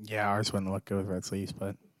 Yeah, ours wouldn't look good with red sleeves,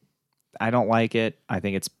 but I don't like it. I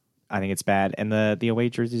think it's bad. And the away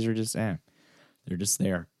jerseys are just they're just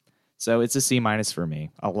there. So it's a C- for me.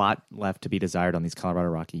 A lot left to be desired on these Colorado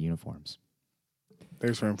Rocky uniforms.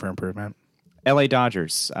 there's room for improvement. LA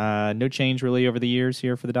Dodgers. No change really over the years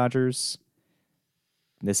here for the Dodgers.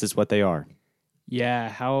 This is what they are. Yeah,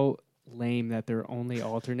 how lame that their only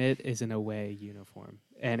alternate is an away uniform.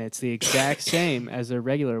 And it's the exact same as their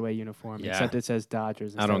regular away uniform, Yeah. except it says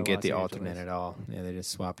Dodgers. I instead don't of get Los the Angeles. alternate at all. Yeah, they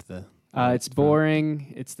just swapped the. It's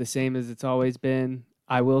boring. It's the same as it's always been.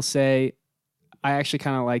 I will say, I actually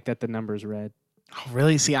kind of like that the number's red. Oh,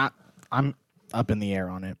 really? See, I'm up in the air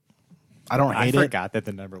on it. I don't hate it. forgot that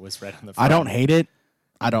the number was red on the front. I don't hate it.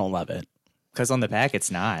 I don't love it. Because on the back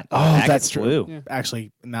it's not. Oh, The back that's it's true. blue. Yeah.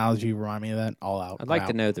 Actually, now that you remind me of that, all out. I'd like Wow.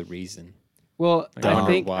 to know the reason. Well, I I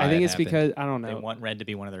wonder think why I think it it's happened. because I don't They know. want red to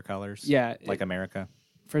be one of their colors. Yeah, Like America.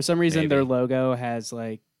 for some reason their Maybe. logo has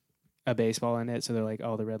like a baseball in it, so they're like,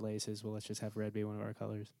 oh, the red laces. Well, let's just have red be one of our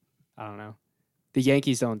colors. I don't know. The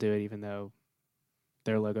Yankees don't do it, even though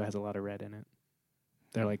their logo has a lot of red in it.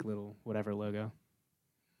 They're like little whatever logo.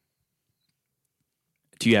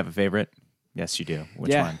 Do you have a favorite? Yes, you do.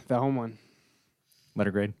 Which yeah, one? the home one.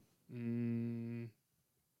 Letter grade?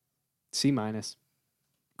 C-.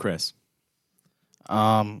 Chris.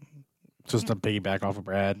 Just to piggyback off of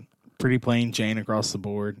Brad, pretty plain Jane across the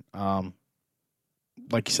board.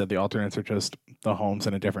 Like you said, the alternates are just the homes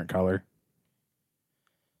in a different color.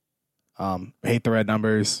 Hate the red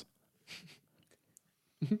numbers.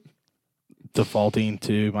 Defaulting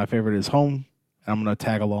to my favorite is home. I'm going to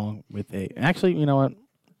tag along with a. Actually, you know what?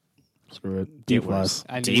 Screw it. D plus.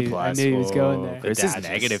 I D knew, plus. I knew he was going Whoa. there. Chris is Dodgers.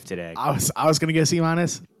 negative today. I was going to get C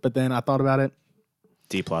minus, but then I thought about it.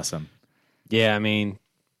 D plus them. Yeah, I mean,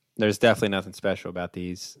 there's definitely nothing special about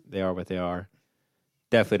these. They are what they are.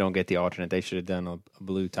 Definitely don't get the alternate. They should have done a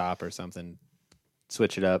blue top or something.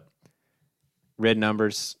 Switch it up. Red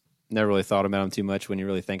numbers. Never really thought about them too much. When you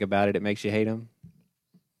really think about it, it makes you hate them.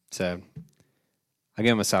 So I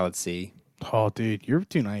give them a solid C. Oh, dude, you're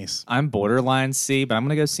too nice. I'm borderline C, but I'm going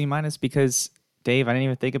to go C minus because, Dave, I didn't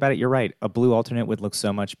even think about it. You're right. A blue alternate would look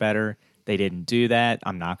so much better. They didn't do that.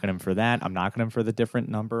 I'm knocking them for that. I'm knocking them for the different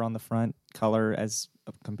number on the front color as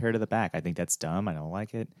compared to the back. I think that's dumb. I don't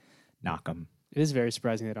like it. Knock them. It is very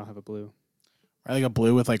surprising they don't have a blue. I like a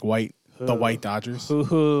blue with like white, the white Dodgers.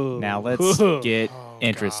 Now let's get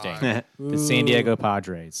interesting. The San Diego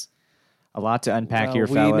Padres. A lot to unpack Well, here,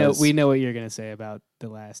 fellas. we know what you're going to say about the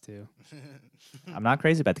last two. I'm not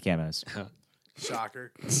crazy about the camos.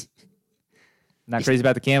 Shocker. Not crazy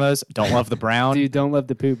about the camos. Don't love the brown. Dude, don't love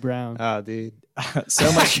the poop brown. Oh, dude. So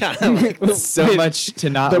much, so much to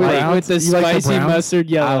not The like. brown with the You like the spicy browns? mustard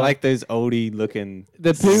yellow. I like those oldie looking.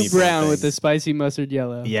 the skinny poop brown with the things. spicy mustard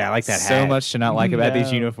yellow. Yeah, I like that So hat. much to not like about these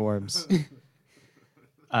No. uniforms.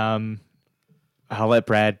 I'll let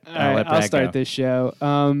Brad. All right, I'll start go. this show.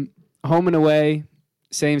 Home and away,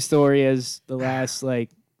 same story as the last, like,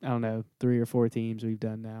 I don't know, 3 or 4 teams we've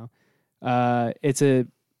done now. It's a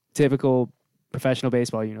typical professional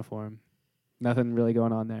baseball uniform. Nothing really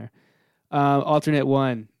going on there. Alternate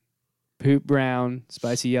 1, poop brown,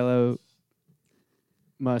 spicy yellow,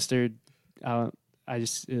 mustard.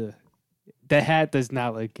 The hat does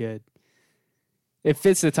not look good. It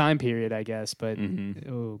fits the time period, I guess, but Mhm.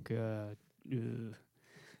 oh god. Ugh.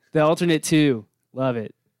 The alternate 2, love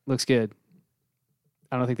it. Looks good.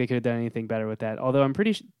 I don't think they could have done anything better with that. Although I'm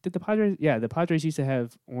pretty did the Padres? Yeah, the Padres used to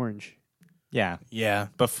have orange. Yeah, Yeah.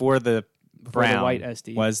 before the Before brown the white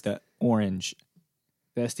SD. was the orange.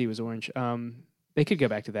 The SD was orange. They could go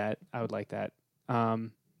back to that. I would like that.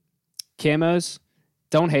 Camos,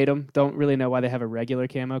 don't hate them. Don't really know why they have a regular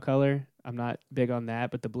camo color. I'm not big on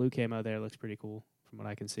that, but the blue camo there looks pretty cool from what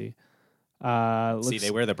I can see. See,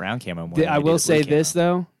 they wear the brown camo more. than I they do will the blue say this camo.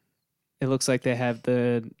 though, it looks like they have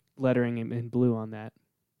the lettering in blue on that,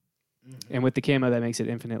 and with the camo that makes it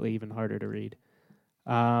infinitely even harder to read.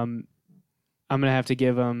 I'm gonna have to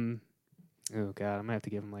give them. Oh god, I'm gonna have to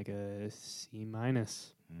give them like a C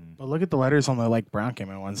minus. But look at the letters on the like brown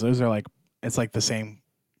camo ones. Those are like it's like the same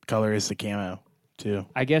color as the camo too.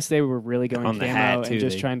 I guess they were really going On camo the hat, too, and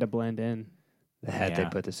just they- trying to blend in. The hat Yeah. they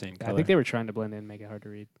put the same color. I think they were trying to blend in, and make it hard to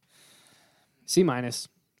read. C minus.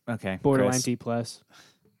 Okay. Borderline Chris. D plus.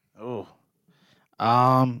 Oh.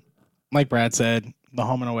 Like Brad said, the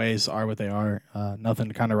home and aways are what they are. Nothing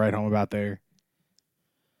to kind of write home about there.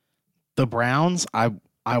 The Browns, I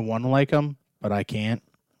want to like them, but I can't.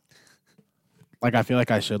 Like, I feel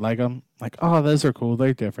like I should like them. Like, oh, those are cool.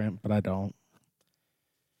 They're different, but I don't.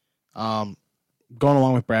 Going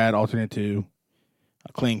along with Brad, alternate 2.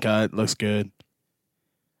 A clean cut, looks good.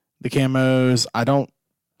 The camos, I don't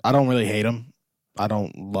really hate them. I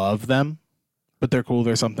don't love them, but they're cool.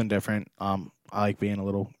 They're something different. I like being a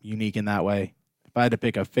little unique in that way. If I had to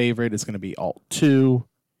pick a favorite, it's going to be Alt 2.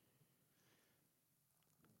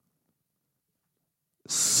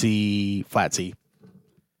 Flat C.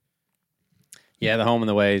 Yeah, the home and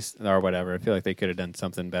the ways or whatever. I feel like they could have done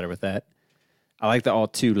something better with that. I like the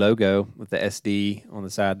Alt 2 logo with the SD on the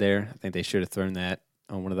side there. I think they should have thrown that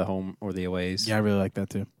on one of the home or the aways. Yeah, I really like that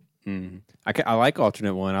too. I like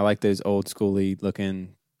alternate 1. I like those old schooly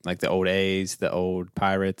looking, like the old A's, the old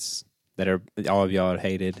Pirates that are all of y'all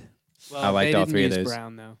hated. Well, I liked they all didn't 3 of use those.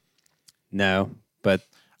 Brown though. No, but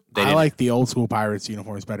they I didn't. like the old school Pirates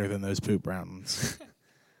uniforms better than those poop brown ones.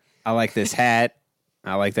 I like this hat.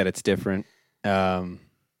 I like that it's different.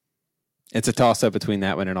 It's a toss up between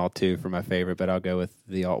that one and Alt 2 for my favorite, but I'll go with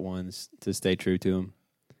the Alt 1s to stay true to them.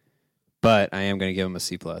 But I am going to give them a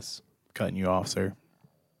C+. Cutting you off, sir.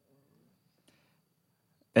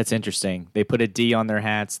 That's interesting. They put a D on their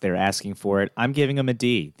hats. They're asking for it. I'm giving them a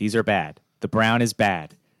D. These are bad. The brown is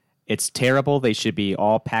bad. It's terrible. They should be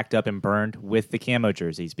all packed up and burned with the camo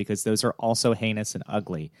jerseys because those are also heinous and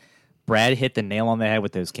ugly. Brad hit the nail on the head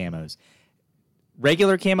with those camos.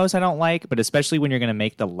 Regular camos I don't like, but especially when you're going to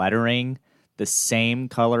make the lettering the same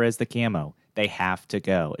color as the camo, they have to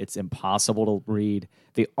go. It's impossible to read.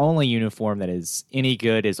 The only uniform that is any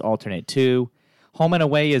good is alternate 2. Home and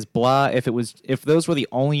away is blah. If those were the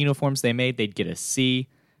only uniforms they made, they'd get a C.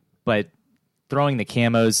 But throwing the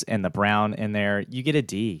camos and the brown in there, you get a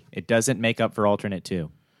D. It doesn't make up for alternate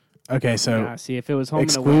 2. Okay, so Nah, see, if it was home and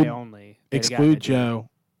exclude- away only, they'd have gotten exclude a D. Joe.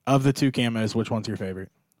 Of the 2 camos, which one's your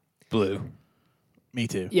favorite? Blue. Me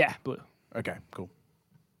too. Yeah, blue. Okay, cool.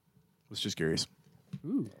 Was just curious.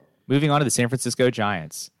 Moving on to the San Francisco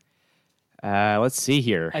Giants. Let's see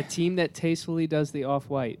here. A team that tastefully does the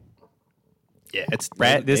off-white. Yeah, it's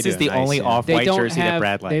Brad, this is the only off-white jersey that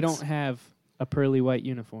Brad likes. They don't have a pearly white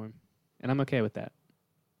uniform, and I'm okay with that.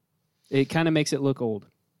 It kind of makes it look old,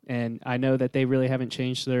 and I know that they really haven't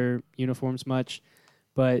changed their uniforms much,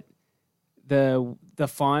 but the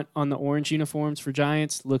font on the orange uniforms for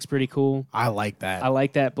Giants looks pretty cool. I like that. I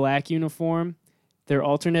like that black uniform. Their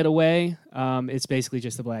alternate away, it's basically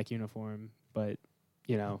just a black uniform, but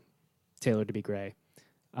tailored to be gray.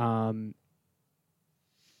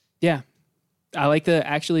 Yeah. I like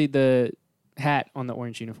the hat on the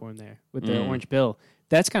orange uniform there with the orange bill.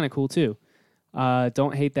 That's kind of cool too.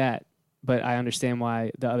 Don't hate that, but I understand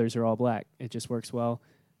why the others are all black. It just works well.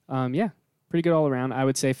 Yeah, pretty good all around. I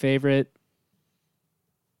would say favorite.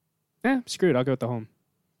 Screw it. I'll go with the home.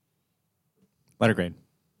 Letter grade.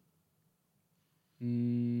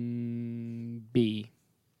 B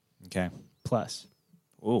Okay. plus.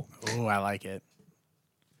 Ooh. Oh, I like it.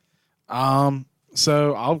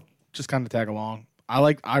 So I'll just kind of tag along.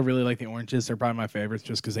 I really like the oranges. They're probably my favorites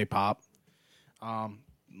just because they pop.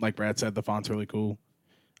 Like Brad said, the font's really cool.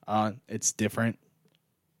 It's different.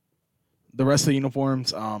 The rest of the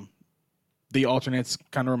uniforms, the alternates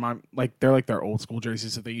kind of remind they're like their old school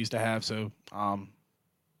jerseys that they used to have. So,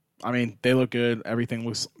 I mean, they look good. Everything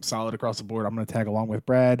looks solid across the board. I'm going to tag along with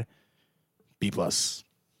Brad. B plus.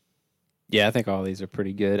 Yeah, I think all these are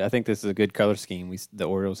pretty good. I think this is a good color scheme. The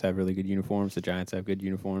Orioles have really good uniforms. The Giants have good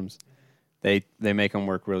uniforms. They make them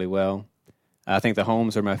work really well. I think the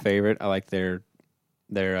homes are my favorite. I like their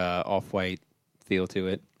off-white feel to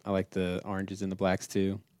it. I like the oranges and the blacks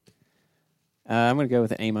too. I'm going to go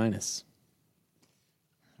with an A minus.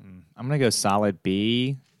 I'm going to go solid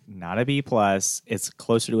B, not a B plus. It's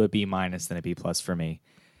closer to a B minus than a B plus for me.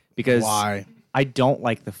 Because Why? I don't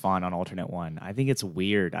like the font on alternate 1. I think it's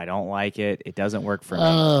weird. I don't like it. It doesn't work for me.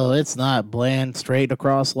 Oh, it's not bland, straight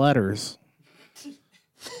across letters.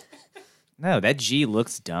 No, that G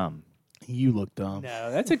looks dumb. You look dumb.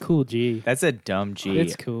 No, that's a cool G. That's a dumb G.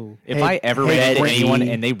 It's cool. If Hey- I ever hey, read Grandpa. anyone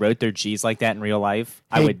and they wrote their G's like that in real life,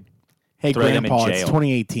 I Hey, would. Hey, Throw them in Grandpa, it's jail.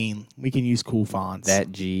 2018. We can use cool fonts.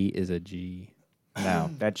 That G is a G.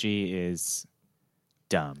 No, that G is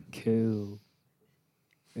dumb. Cool.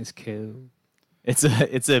 It's cool. It's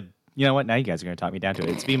a. You know what? Now you guys are going to talk me down to it.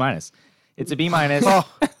 It's B minus. It's a B minus.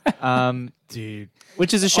 Dude.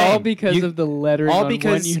 Which is a shame. All because of the lettering all on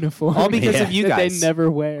because- one uniform. all because of you that guys. they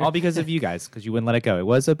never wear. all because of you guys because you wouldn't let it go. It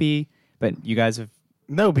was a B, but you guys have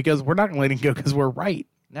No, because we're not going to let him go because we're right.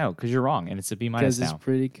 No, because you're wrong, and it's a B minus Because now. it's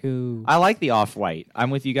pretty cool. I like the off-white. I'm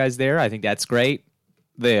with you guys there. I think that's great.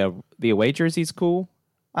 The away jersey's cool.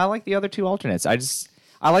 I like the other two alternates. I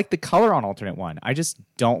like the color on alternate one. I just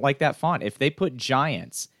don't like that font. If they put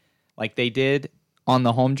Giants like they did on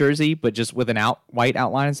the home jersey, but just with an white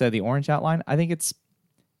outline instead of the orange outline, I think it's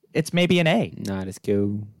maybe an A. Not as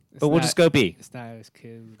cool. But we'll just go B. It's not as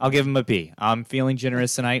cool. I'll give him a B. I'm feeling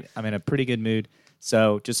generous tonight. I'm in a pretty good mood.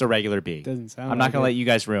 So just a regular B. Doesn't sound I'm not like going to it. let you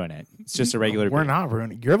guys ruin it. It's just a regular We're B. not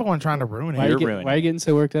ruining. You're the one trying to ruin Why it. are, You're you ruining why are it. you getting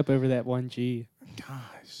so worked up over that 1G?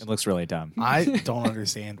 It looks really dumb. I don't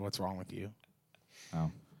understand what's wrong with you.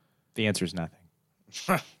 Oh. The answer is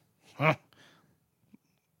nothing.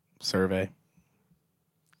 Survey.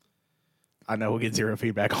 I know we'll get zero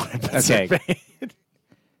feedback on it. But Okay. survey.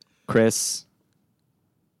 Chris,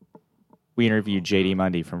 we interviewed JD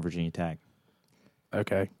Mundy from Virginia Tech.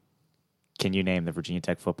 Okay. Can you name the Virginia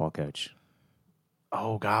Tech football coach?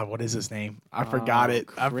 Oh, God. What is his name? I forgot it.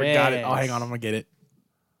 I forgot it. Oh, hang on. I'm going to get it.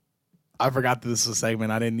 I forgot that this was a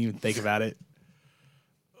segment. I didn't even think about it.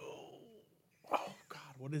 Oh, God.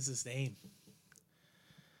 What is his name?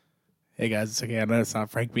 Hey, guys. It's okay. I know it's not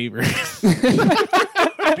Frank Beaver.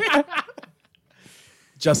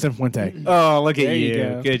 Justin Fuente. Oh, look at There you you.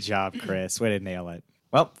 go. Good job, Chris. Way to nail it.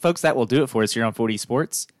 Well, folks, that will do it for us here on 40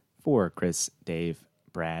 Sports. For Chris, Dave,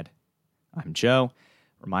 Brad, I'm Joe.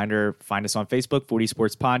 Reminder, find us on Facebook, 40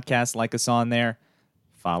 Sports Podcast. Like us on there.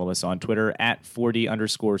 Follow us on Twitter at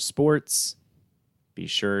 40_sports. Be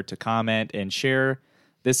sure to comment and share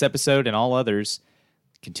this episode and all others.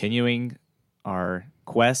 Continuing our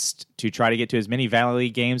quest to try to get to as many Valley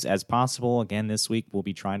League games as possible. Again, this week we'll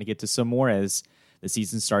be trying to get to some more as the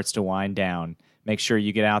season starts to wind down. Make sure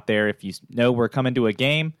you get out there. If you know we're coming to a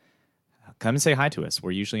game, come and say hi to us.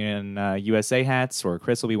 We're usually in USA hats, or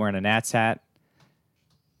Chris will be wearing a Nats hat.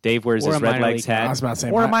 Dave wears Or his a Red minor Legs league hat. I was about to say,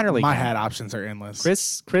 or a minor league my hat. hat options are endless.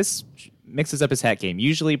 Chris mixes up his hat game.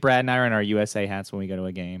 Usually Brad and I are in our USA hats when we go to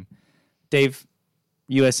a game. Dave,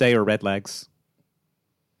 USA or Red Legs.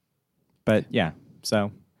 But yeah,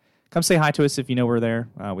 so come say hi to us if you know we're there.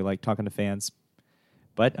 We like talking to fans.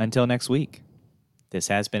 But until next week, this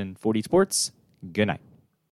has been 40 Sports. Good night.